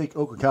Oakland, you think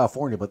Oakland,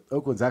 California, but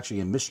Oakland's actually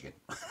in Michigan.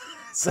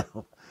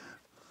 So,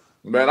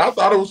 man, I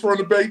thought it was from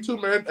the Bay too,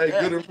 man. Hey,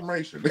 good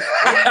information.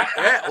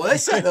 Well, they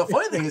said the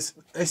funny thing is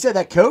they said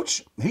that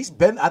coach, I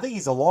think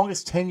he's the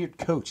longest tenured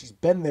coach. He's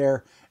been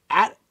there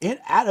at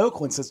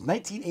Oakland since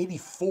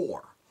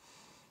 1984.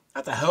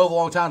 That's a hell of a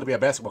long time to be a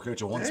basketball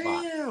coach in one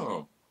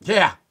spot.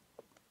 Yeah.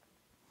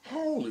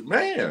 Holy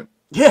man.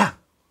 Yeah.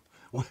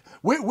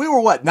 We were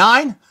what,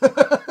 9?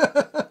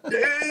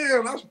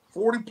 Damn, that's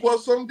 40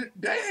 plus something.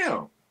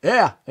 Damn.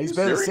 Yeah, he's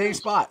been in the same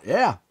spot.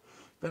 Yeah,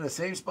 been in the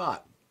same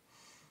spot.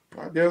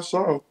 I guess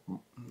so.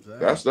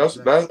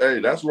 Exactly.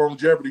 That's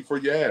longevity for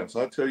your ass.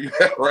 I'll tell you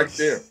that right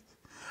there.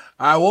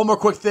 All right, one more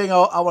quick thing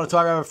I want to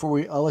talk about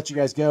before I'll let you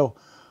guys go.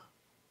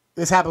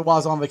 This happened while I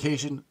was on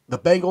vacation. The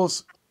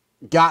Bengals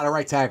got a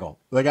right tackle.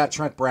 They got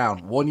Trent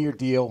Brown, 1-year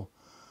deal.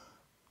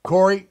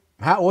 Corey,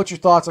 what's your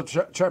thoughts on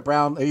Trent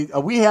Brown?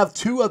 We have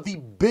two of the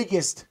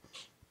biggest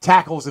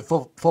tackles in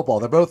football.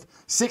 They're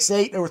both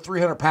 6'8", over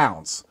 300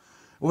 pounds.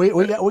 We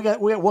got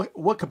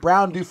what could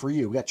Brown do for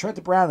you? We got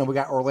Trent Brown and we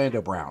got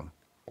Orlando Brown.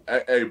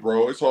 Hey,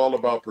 bro, it's all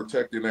about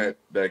protecting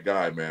that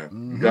guy, man.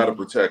 Mm-hmm. You got to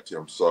protect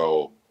him.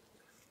 So,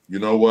 you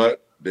know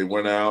what? They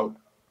went out.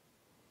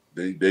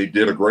 They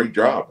did a great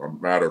job. A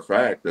matter of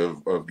fact,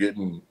 of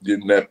getting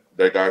that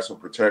guy some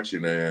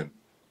protection, and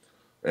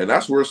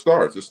that's where it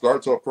starts. It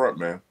starts up front,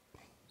 man.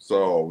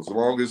 So as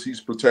long as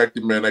he's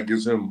protected, man, that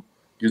gives him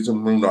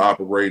room to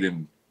operate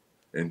and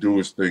do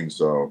his thing.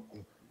 So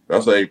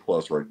that's an A+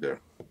 right there.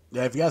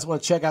 Yeah, if you guys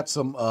want to check out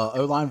some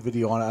O-line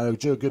video on it, I know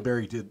Joe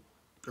Goodberry did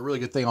a really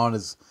good thing on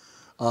his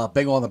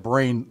Bengal on the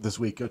Brain this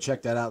week. Go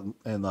check that out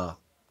and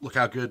look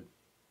how good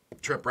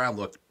Trent Brown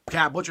looked.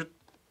 Cap, what's your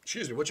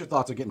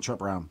thoughts on getting Trent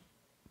Brown?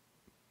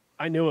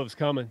 I knew it was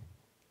coming.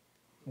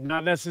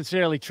 Not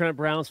necessarily Trent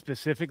Brown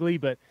specifically,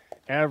 but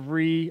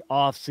every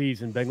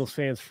offseason, Bengals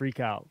fans freak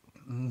out.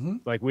 Mm-hmm.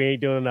 Like, we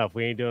ain't doing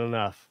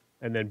enough.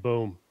 And then,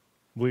 boom,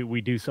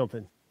 we do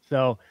something.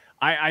 So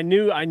I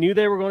knew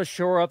they were going to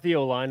shore up the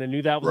O-line. I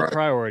knew that was a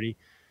priority.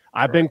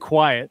 I've been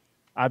quiet.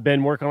 I've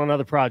been working on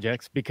other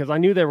projects because I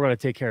knew they were going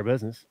to take care of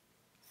business.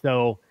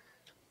 So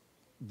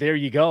there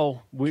you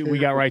go. We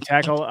got right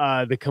tackle.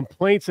 The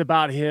complaints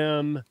about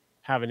him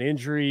having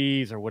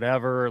injuries or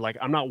whatever, like,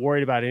 I'm not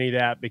worried about any of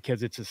that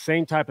because it's the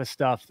same type of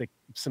stuff that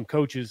some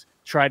coaches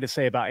tried to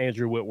say about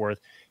Andrew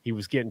Whitworth. He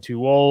was getting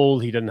too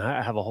old. He doesn't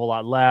have a whole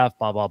lot left,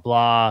 blah, blah,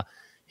 blah.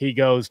 He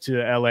goes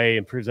to L.A.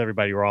 and proves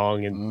everybody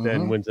wrong and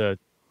then wins a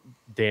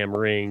damn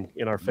ring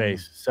in our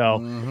face.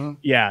 So,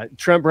 yeah,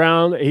 Trent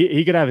Brown,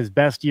 he could have his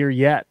best year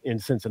yet in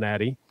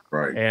Cincinnati.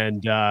 Right.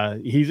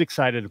 And he's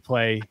excited to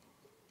play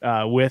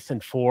with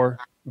and for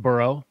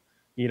Burrow.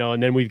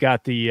 And then we've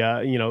got the,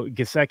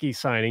 Gesicki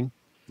signing.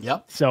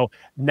 Yep. So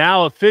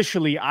now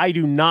officially, I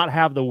do not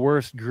have the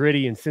worst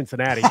gritty in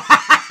Cincinnati.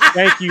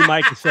 Thank you,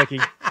 Mike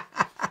Gesicki.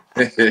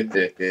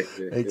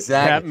 Exactly.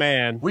 That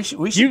man. We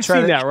should You've try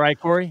seen that, right,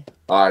 Corey?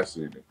 I've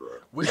seen it, bro.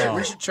 We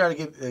should try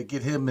to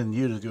get him and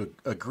you to do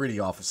a gritty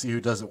off and see who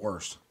does it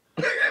worst.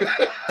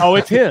 Oh,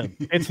 it's him.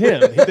 It's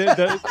him.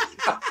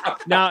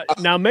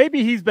 Now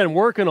maybe he's been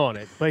working on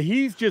it, but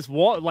he's just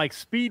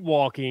speed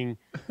walking,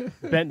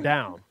 bent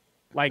down.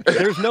 Like,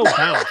 there's no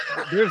bounce.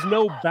 There's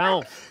no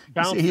bounce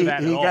to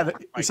that at all.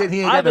 You said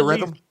he ain't got the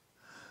rhythm?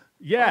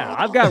 Yeah,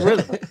 I've got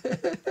rhythm.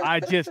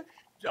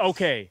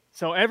 Okay,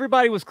 so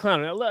everybody was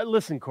clowning.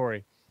 Listen,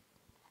 Corey.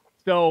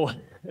 So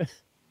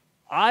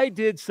I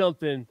did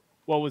something.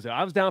 What was it?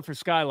 I was down for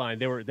Skyline.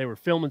 They were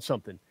filming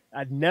something.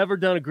 I'd never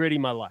done a gritty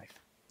in my life.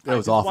 It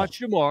was awful.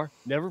 Watched Jamar.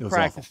 Never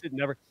practiced it.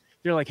 Never.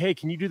 They're like, "Hey,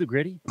 can you do the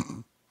gritty?"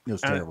 It was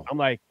terrible. I'm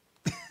like,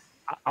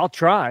 I'll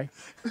try.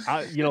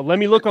 Let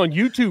me look on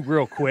YouTube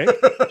real quick.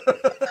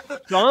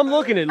 So I'm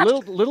looking at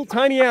little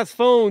tiny ass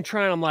phone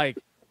trying. I'm like,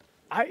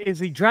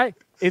 is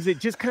it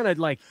just kind of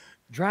like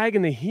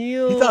dragging the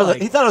heel? He thought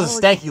it was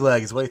a stanky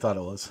leg is what he thought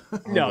it was.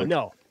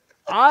 No.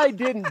 I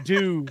didn't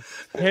do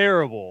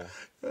terrible.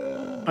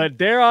 But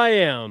there I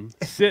am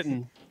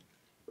sitting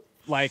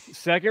like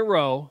second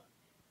row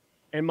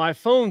and my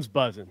phone's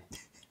buzzing.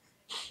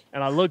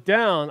 And I look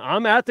down,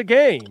 I'm at the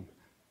game.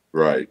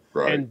 Right.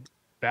 And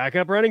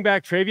backup running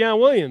back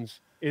Travion Williams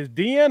is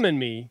DMing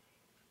me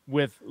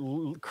with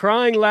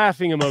crying,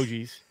 laughing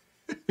emojis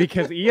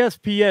because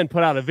ESPN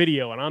put out a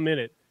video and I'm in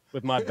it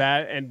with my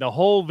bad, and the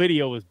whole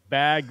video was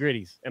bad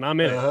gritties, and I'm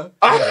in it.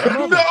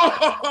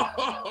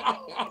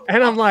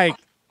 And I'm like,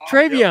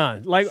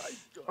 Travion, like,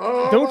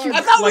 don't you?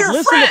 I thought we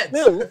were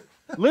friends.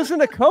 Listen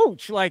to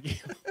Coach.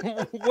 Like,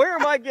 where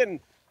am I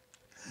getting?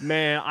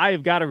 Man, I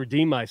have got to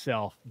redeem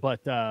myself,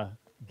 but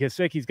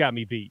Gesicki's got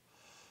me beat.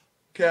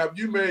 Cap,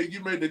 you made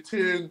the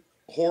 10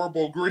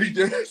 horrible gritty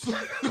dance.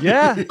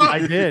 Yeah, I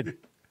did.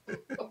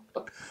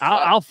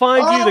 I'll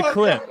find you the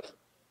clip.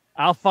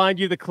 I'll find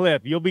you the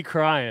clip. You'll be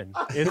crying.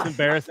 It's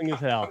embarrassing as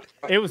hell.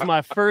 It was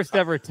my first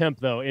ever attempt,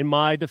 though, in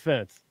my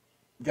defense.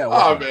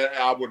 Oh, man,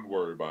 I wouldn't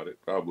worry about it.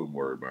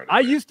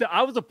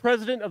 I was a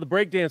president of the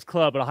breakdance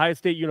club at Ohio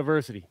State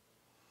University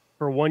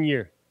for 1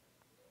 year.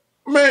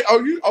 Man,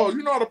 you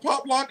know how to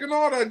pop lock and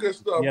all that good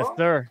stuff, Yes, huh?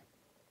 Ser.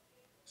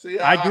 See,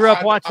 I grew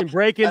up watching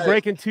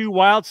Breaking 2,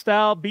 Wild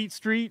Style, Beat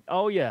Street.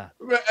 Oh yeah.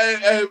 Man,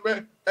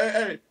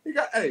 hey, he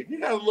got a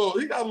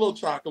little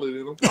chocolate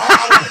in him.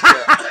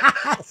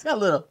 It's got a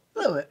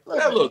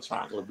little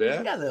chocolate,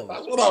 man.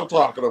 That's what I'm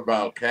talking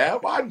about,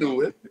 Cap. I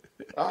knew it.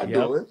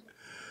 Knew it.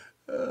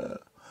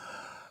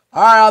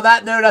 All right, on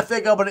that note, I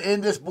think I'm going to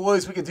end this,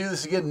 boys. We can do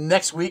this again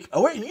next week.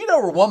 Oh, wait,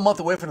 we're 1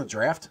 month away from the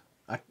draft.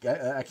 I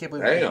can't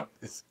believe it.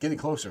 It's getting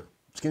closer.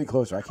 I can't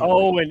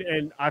believe it.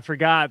 And I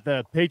forgot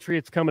the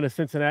Patriots coming to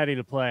Cincinnati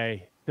to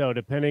play. So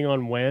depending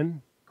on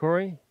when,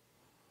 Corey,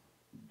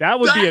 that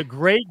would be a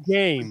great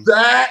game.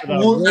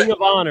 Ring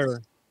of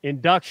Honor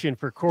induction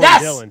for Corey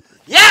Dillon.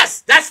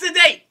 Yes, that's the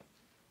date.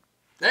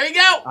 There you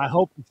go. I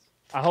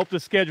hope the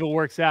schedule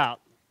works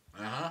out.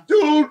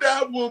 Dude,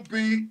 that would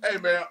be. Hey,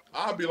 man,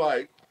 I'll be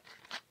like,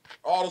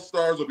 all the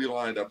stars will be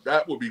lined up.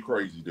 That would be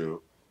crazy, dude.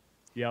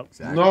 Yep.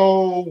 Exactly.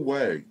 No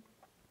way.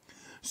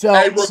 So,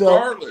 hey,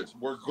 regardless,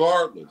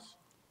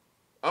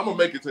 I'm gonna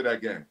make it to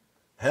that game.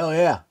 Hell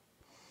yeah.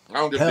 I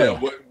don't give a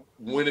damn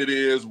when it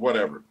is,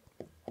 whatever.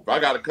 If I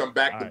got to come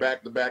back to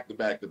back to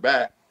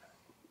back.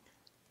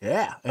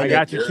 Yeah. I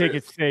got your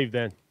tickets saved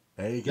then.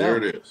 There you go. There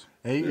it is.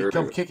 Hey, you can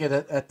come kick it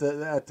at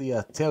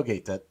the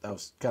tailgate that I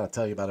was kind of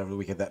telling you about over the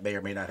weekend. That may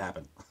or may not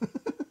happen.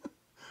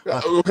 Yeah.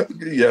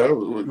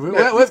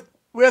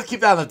 We have to keep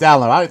that on the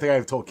download. I don't think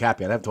I've told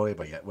Cap yet. I haven't told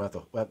anybody yet. We'll have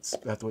to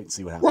wait and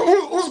see what happens.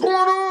 What's going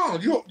on?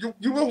 You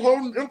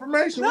withholding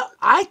information? No,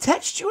 I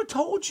texted you and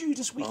told you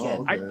this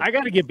weekend. I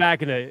got to get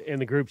back in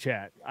the group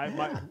chat.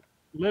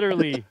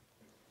 Literally,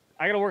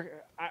 I got to work.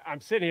 I'm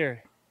sitting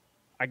here.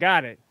 I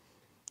got it.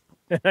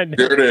 There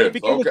it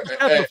is. Okay.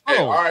 Hey,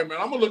 all right, man.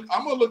 I'm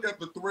gonna look at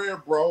the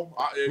thread, bro.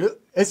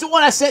 It's the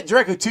one I sent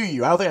directly to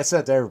you. I don't think I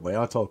sent it to everybody.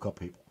 I told a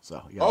couple people.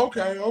 So yeah.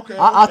 Okay.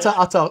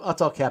 I'll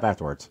tell Cap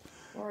afterwards.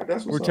 All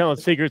right, we're telling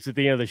secrets at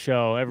the end of the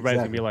show. Everybody's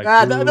gonna be like,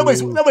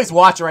 nobody's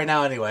watching right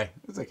now anyway.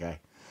 It's okay.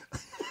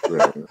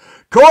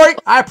 Corey,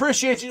 I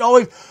appreciate you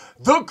always.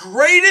 The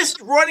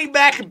greatest running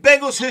back in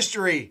Bengals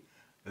history.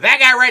 That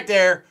guy right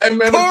there. Hey,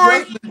 man,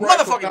 Corey,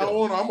 motherfucker.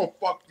 I'm gonna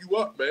fuck you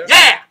up, man.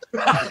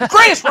 Yeah,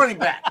 greatest running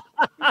back.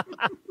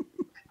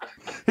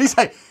 He's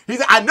like,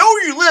 I know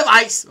where you live,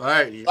 Ice. All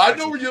right, I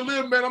know where you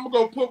live, man. I'm gonna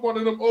go put one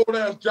of them old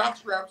ass jock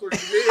straps on your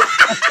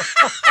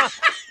head.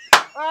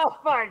 Oh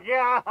my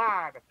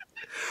god.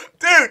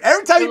 Dude,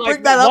 every time you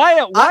bring that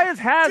up, why is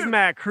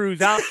hazmat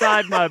crews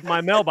outside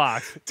my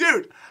mailbox?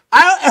 Dude,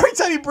 every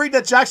time you bring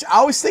that jock strap, I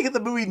always think of the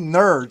movie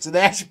Nerds, and they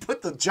actually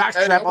put the jock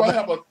strap on. I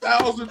have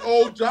 1,000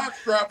 old jock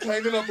straps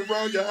hanging up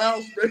around your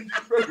house, man.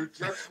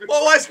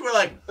 Well, we're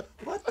like,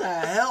 what the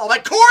hell? I'm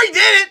like, Corey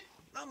did it.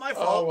 Not my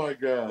fault. Oh my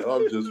god,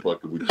 I'm just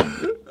fucking with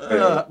you.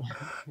 All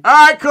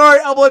right, Corey,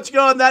 I'll let you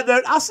go on that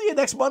note. I'll see you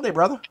next Monday,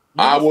 brother.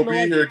 I will be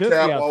here,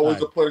 Cap.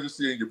 Always a pleasure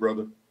seeing you,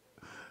 brother.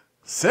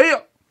 See ya.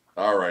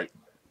 All right.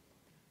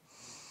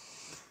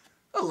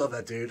 I love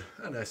that dude.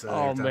 I know that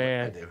oh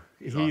man, I do.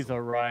 He's awesome.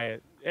 a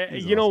riot.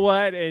 He's you know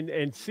what?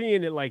 And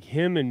seeing it like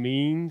him and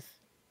Means,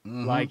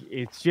 like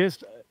it's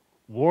just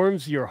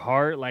warms your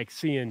heart. Like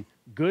seeing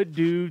good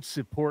dudes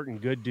supporting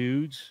good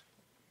dudes.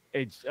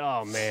 It's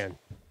oh man.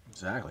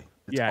 Exactly.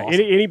 It's awesome.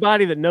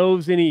 Anybody that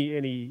knows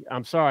any,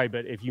 I'm sorry,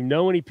 but if you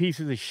know any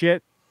pieces of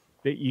shit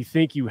that you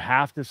think you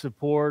have to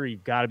support or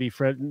you've got to be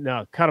friends,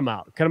 no, cut them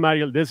out. Cut them out of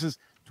your. This is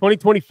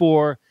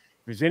 2024.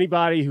 If there's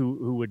anybody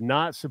who would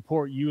not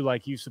support you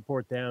like you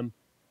support them,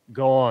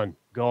 go on.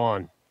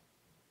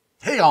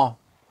 Hey, y'all.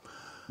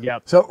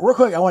 Yep. So real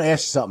quick, I want to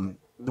ask you something.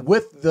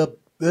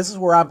 This is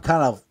where I'm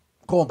kind of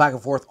going back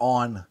and forth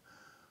on.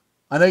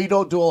 I know you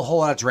don't do a whole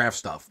lot of draft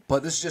stuff,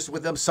 but this is just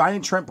with them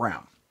signing Trent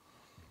Brown.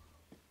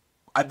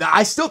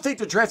 I still think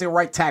they're drafting a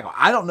right tackle.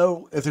 I don't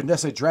know if they're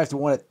necessarily drafting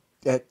one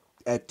at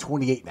at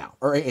 28 now,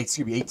 or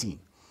excuse me, 18.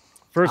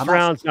 First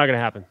round's not going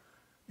to happen.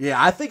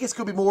 Yeah, I think it's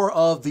going to be more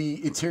of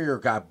the interior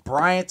guy,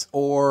 Bryant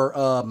or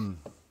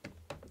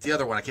the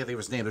other one. I can't think of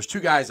his name. There's two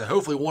guys that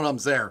hopefully one of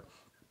them's there.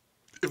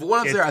 If one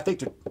of them's there, I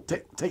think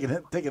they're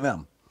taking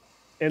them.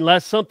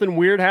 Unless something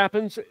weird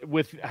happens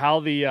with how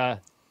the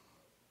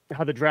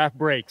draft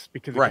breaks,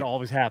 because it can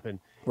always happen.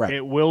 Right.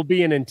 It will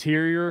be an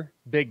interior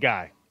big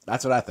guy.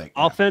 That's what I think.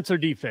 Offense or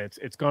defense,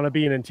 it's going to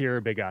be an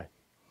interior big guy.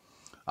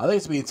 I think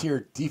it's going to be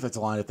interior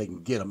defensive line if they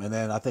can get them. And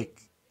then I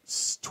think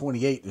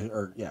 28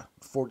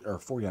 or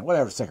 49,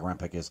 whatever the second round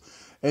pick is,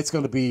 it's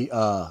going to be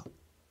an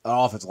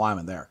offensive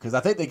lineman there. Because I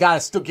think they got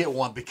to still get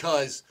one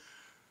because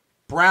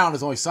Trent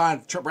Brown's only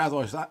signed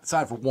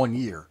for 1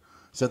 year.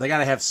 So they got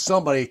to have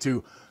somebody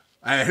to,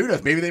 who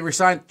knows, maybe they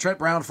resign Trent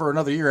Brown for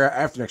another year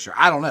after next year.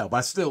 I don't know, but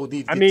I still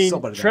need to get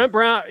somebody Trent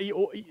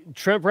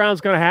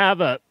Brown's going to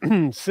have a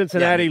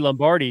Cincinnati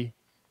Lombardi.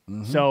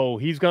 Mm-hmm. So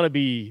he's going to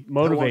be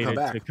motivated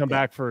to come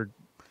back for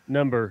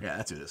number. Yeah,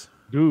 that's who it is.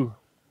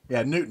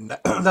 Yeah, Newton.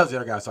 That was the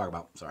other guy I was talking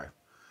about. Sorry.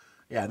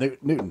 Yeah,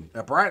 Newton.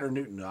 Bryant or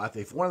Newton. I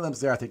think if one of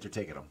them's there, I think they're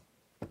taking them.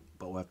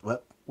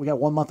 But we got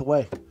 1 month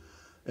away.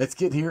 It's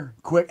getting here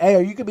quick. Hey,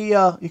 are you gonna be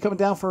you coming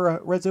down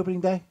for Reds opening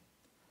day?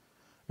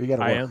 Or you got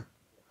to work? I am.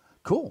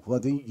 Cool. Well,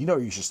 then you know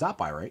you should stop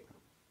by, right?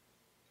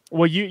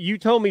 Well, you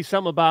told me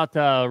something about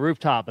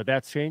rooftop, but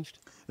that's changed.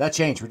 That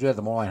changed. We're doing it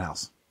at the Moorline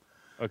House.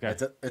 Okay.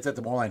 It's at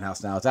the Moorline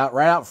House now. It's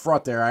right out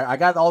front there. I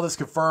got all this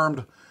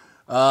confirmed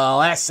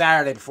last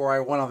Saturday before I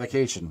went on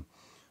vacation.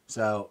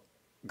 So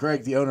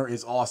Greg, the owner,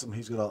 is awesome.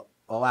 He's going to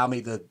allow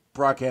me to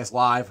broadcast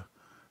live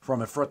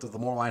from in front of the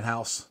Moorline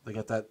House. They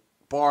got that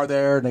bar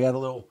there, and they got a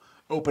little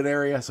open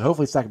area. So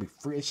hopefully it's not going to be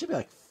free. It should be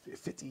like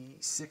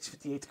 56,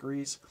 58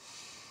 degrees.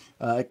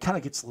 It kind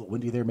of gets a little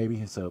windy there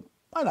maybe, so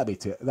might not be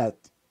that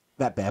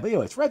bad. But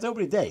anyway, it's Reds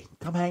opening day.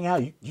 Come hang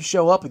out. You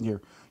show up in your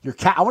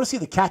cat. I want to see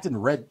the Captain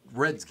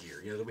Reds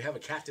gear. Do we have a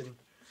Captain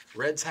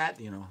Reds hat?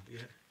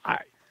 I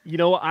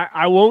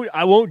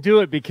won't do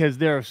it because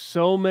there are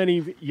so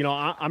many.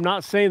 I'm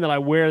not saying that I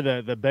wear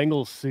the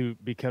Bengals suit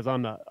because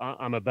I'm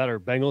a better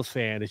Bengals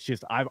fan. It's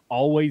just I've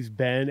always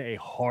been a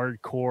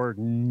hardcore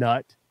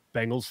nut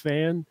Bengals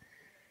fan,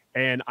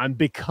 and I'm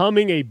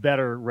becoming a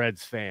better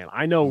Reds fan.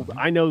 I know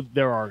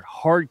there are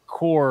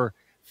hardcore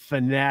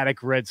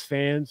fanatic Reds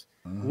fans.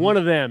 Mm-hmm. One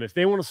of them, if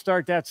they want to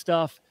start that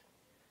stuff,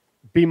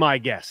 be my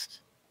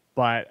guest.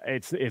 But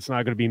it's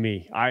not going to be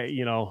me.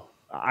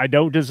 I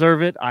don't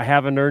deserve it. I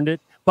haven't earned it.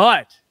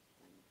 But,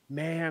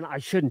 man, I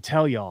shouldn't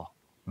tell y'all.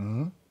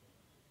 Mm-hmm.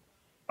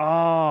 Oh.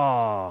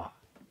 Are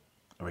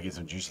we getting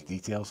some juicy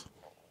details?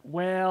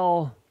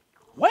 Well.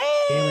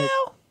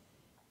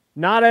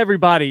 Not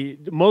everybody.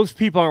 Most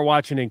people aren't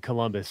watching in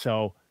Columbus.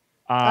 So,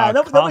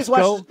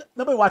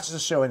 nobody watches the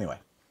show anyway.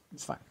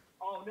 It's fine.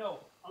 Oh, no.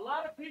 A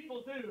lot of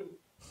people do.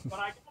 But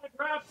I got to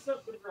grab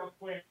something real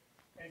quick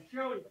and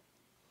show you.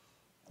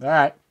 All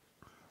right.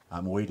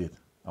 I'm waiting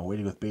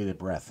with bated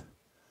breath.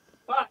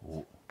 But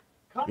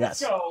Costco,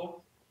 yes.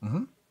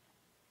 Mm-hmm.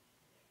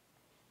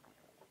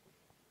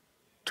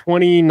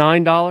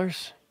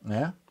 $29.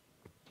 Yeah.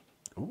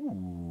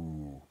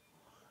 Ooh.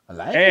 I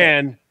like it.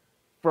 And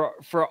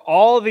for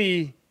all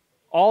the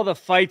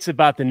fights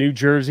about the new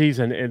jerseys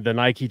and the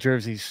Nike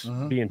jerseys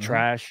being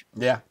trash.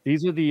 Yeah.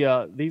 These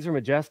are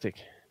Majestic.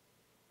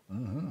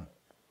 Mm-hmm.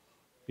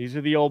 These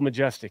are the old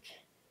Majestic.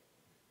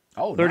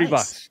 Oh,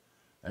 $30.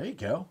 There you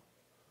go.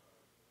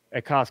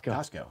 At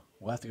Costco.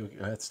 We'll have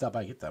to stop by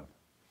and get them.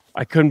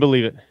 I couldn't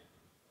believe it.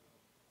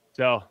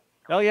 So,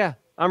 hell yeah,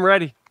 I'm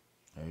ready.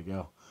 There you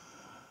go.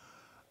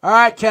 All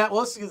right, Kat.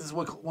 Well, let's get this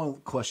one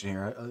question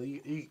here.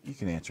 You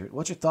can answer it.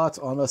 What's your thoughts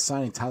on us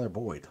signing Tyler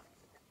Boyd?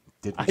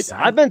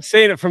 I've been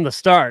saying it from the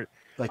start.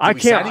 Did we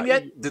sign him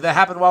yet? Did that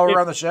happen while we were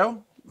on the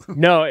show?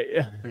 No.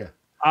 Yeah.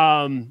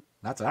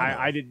 Not that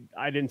I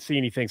didn't see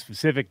anything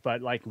specific,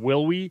 but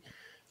will we?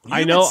 You've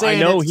I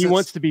know he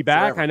wants to be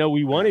back. Forever. I know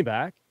we want him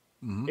back.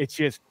 Mm-hmm. It's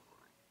just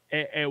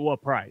at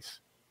what price?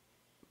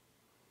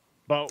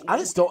 But I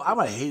just don't. I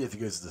might hate it if he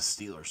goes to the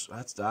Steelers.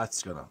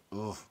 That's gonna.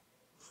 Ugh.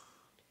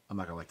 I'm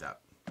not gonna like that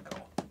at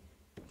all.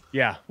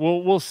 Yeah,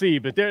 we'll see.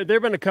 But there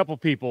have been a couple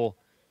people,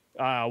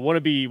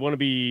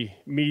 wannabe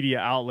media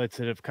outlets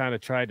that have kind of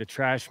tried to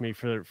trash me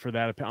for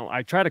that.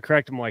 I try to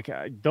correct them.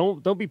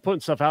 Don't be putting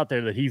stuff out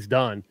there that he's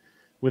done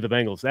with the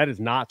Bengals. That is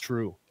not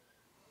true.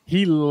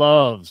 He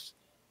loves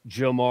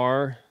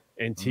Jamar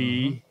and T.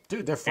 Mm-hmm.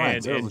 Dude, they're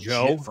friends. They're legit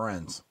Joe.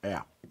 Friends.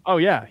 Yeah. Oh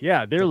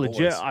yeah, they're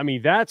legit. Boys. I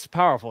mean, that's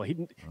powerful.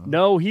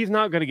 No, he's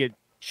not going to get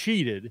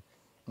cheated.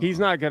 He's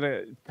not going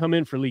to come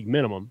in for league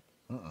minimum.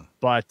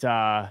 But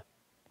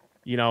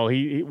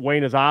he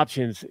weighing his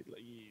options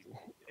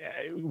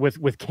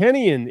with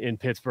Kenny in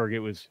Pittsburgh, it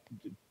was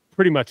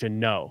pretty much a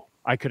no.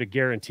 I could have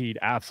guaranteed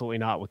absolutely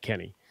not with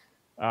Kenny.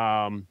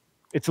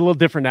 It's a little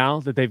different now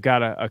that they've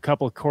got a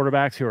couple of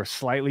quarterbacks who are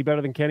slightly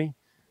better than Kenny.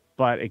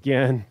 But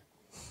again,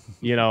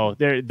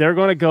 they're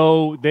going to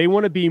go. They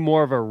want to be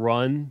more of a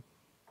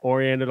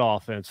run-oriented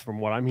offense, from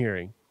what I'm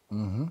hearing.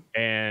 Mm-hmm.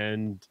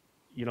 And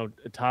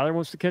Tyler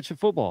wants to catch the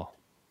football.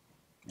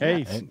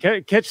 Hey, Yeah,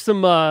 catch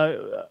some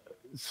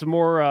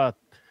more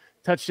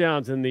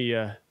touchdowns in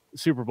the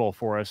Super Bowl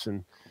for us,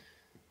 and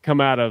come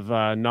out of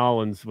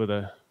Nolans with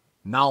a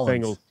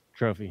Nolans. Bengals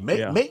trophy. Make,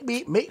 Yeah. make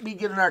me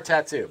get another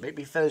tattoo. Make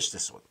me finish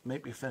this one.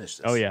 Make me finish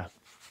this. Oh yeah.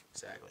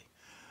 Exactly.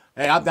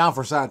 Hey, I'm down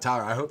for signing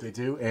Tyler. I hope they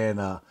do.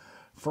 And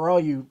for all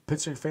you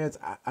Pittsburgh fans,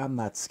 I'm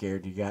not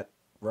scared. You got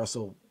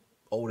Russell,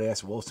 old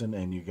ass Wilson,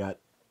 and you got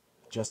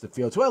Justin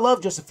Fields, who I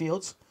love Justin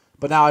Fields,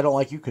 but now I don't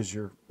like you because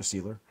you're a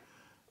Steeler.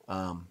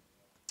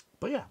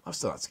 But yeah, I'm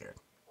still not scared.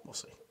 We'll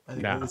see. I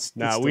think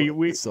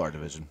it's still our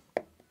division.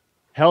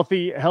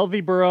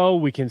 Healthy Burrow.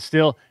 We can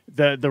still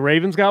the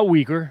Ravens got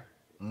weaker.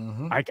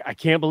 Mm-hmm. I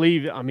can't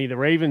believe. I mean, the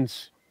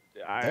Ravens.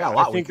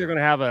 I think they're going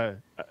to have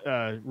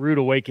a rude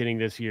awakening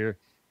this year.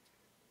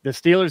 The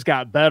Steelers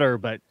got better,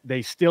 but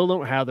they still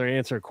don't have their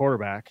answer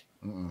quarterback.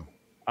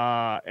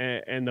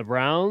 And the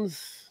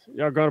Browns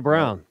are going to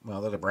Brown.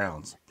 Well, they're the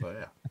Browns. But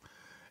yeah,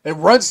 it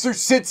runs through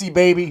Cincy,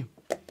 baby.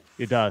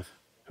 It does.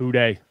 Who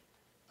dey?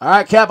 All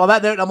right, Cap. On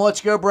that note, I'm gonna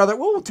let you go, brother.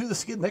 We'll do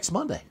this again next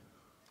Monday.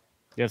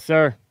 Yes,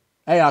 sir.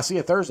 Hey, I'll see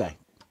you Thursday.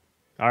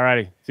 All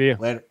righty. See you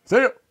Later. See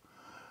you.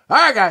 All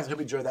right, guys. Hope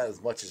you enjoyed that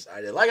as much as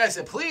I did. Like I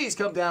said, please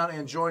come down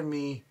and join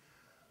me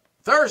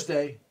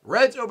Thursday,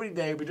 Reds opening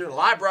day. We're doing a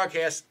live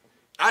broadcast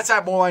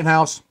outside Moreline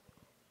House,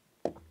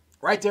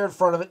 right there in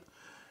front of it.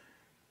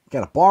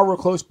 Got a bar real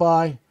close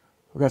by.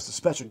 We're going to have some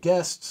special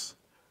guests.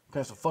 We're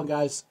going to have some fun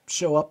guys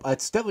show up.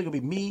 It's definitely going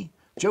to be me,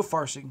 Joe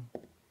Farsing,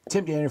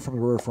 Tim Daniel from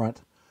the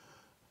Riverfront.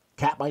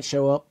 Cat might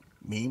show up.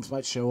 Memes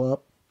might show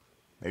up.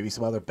 Maybe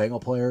some other Bengal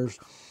players.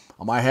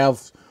 I might have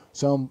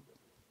some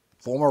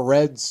former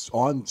Reds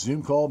on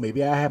Zoom call.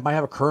 Maybe I might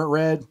have a current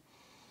Red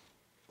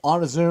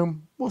on a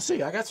Zoom. We'll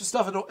see. I got some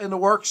stuff in the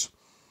works.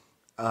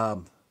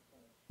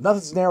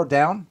 Nothing's narrowed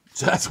down,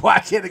 so that's why I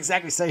can't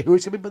exactly say who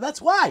it's going to be, but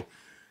that's why.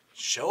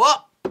 Show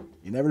up.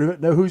 You never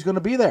know who's going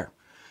to be there.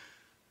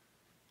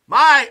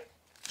 My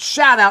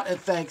shout out and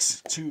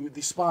thanks to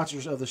the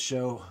sponsors of the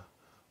show,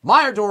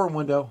 Meyer Door and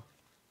Window,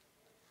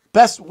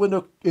 best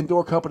window and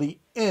door company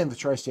in the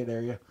tri-state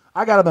area.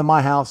 I got them in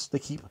my house. They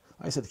keep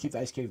the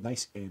ice cave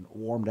nice and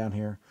warm down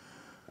here.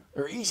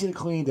 They're easy to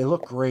clean. They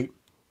look great.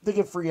 They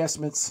give free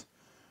estimates.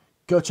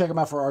 Go check them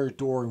out for all your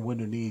door and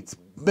window needs.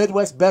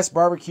 Midwest Best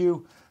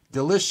Barbecue.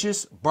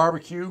 Delicious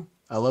barbecue.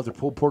 I love their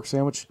pulled pork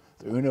sandwich.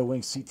 Their Uno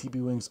wings,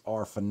 CTB wings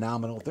are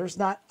phenomenal. There's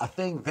not a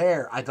thing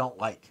there I don't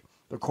like.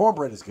 Their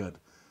cornbread is good.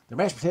 Their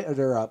mashed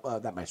potato,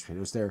 not mashed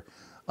potatoes. Their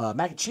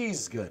mac and cheese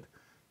is good.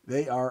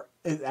 They are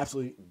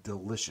absolutely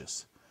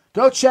delicious.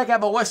 Go check out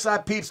my West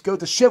Side peeps. Go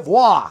to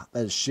Chivois.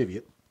 That is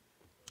Cheviot.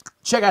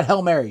 Check out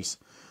Hail Marys.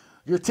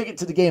 Your ticket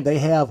to the game. They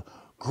have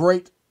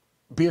great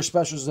beer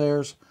specials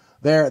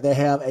there. They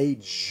have a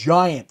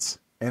giant,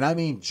 and I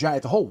mean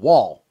giant, the whole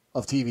wall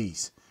of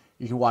TVs.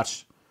 You can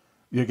watch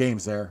your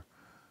games there.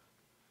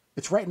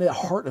 It's right in the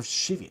heart of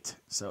Cheviot.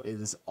 So it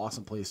is an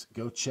awesome place.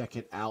 Go check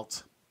it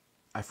out.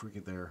 I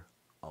freaking there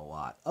a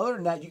lot. Other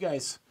than that, you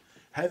guys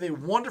have a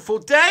wonderful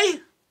day.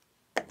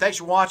 Thanks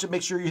for watching.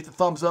 Make sure you hit the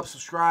thumbs up,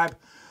 subscribe.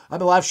 I've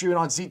been live streaming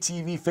on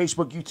ZTV,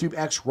 Facebook, YouTube,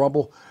 X,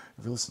 Rumble.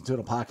 If you're listening to it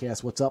on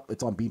podcast, what's up?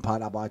 It's on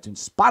Beanpod, Apple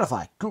iTunes,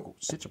 Spotify, Google,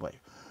 Stitcher Play.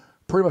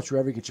 Pretty much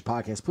wherever you get your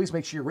podcast. Please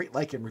make sure you rate,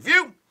 like, and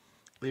review.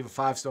 Leave a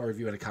 5-star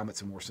review and a comment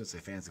some more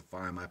Cincinnati fans can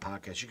find my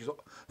podcast. You can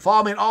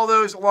follow me on all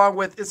those along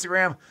with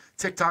Instagram,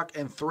 TikTok,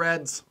 and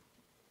Threads.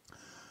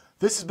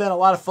 This has been a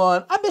lot of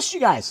fun. I missed you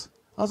guys.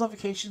 I was on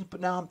vacation, but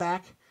now I'm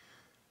back.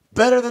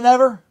 Better than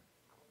ever.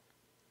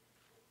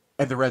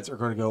 And the Reds are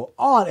going to go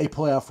on a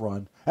playoff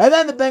run. And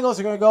then the Bengals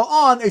are going to go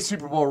on a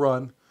Super Bowl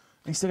run. And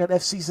you still got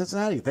FC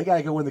Cincinnati. They got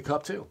to go win the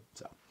Cup too.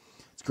 So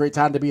it's a great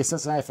time to be a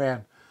Cincinnati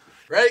fan.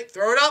 Ready?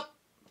 Throw it up.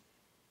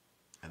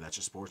 And that's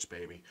your sports,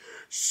 baby.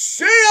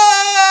 See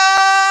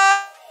ya!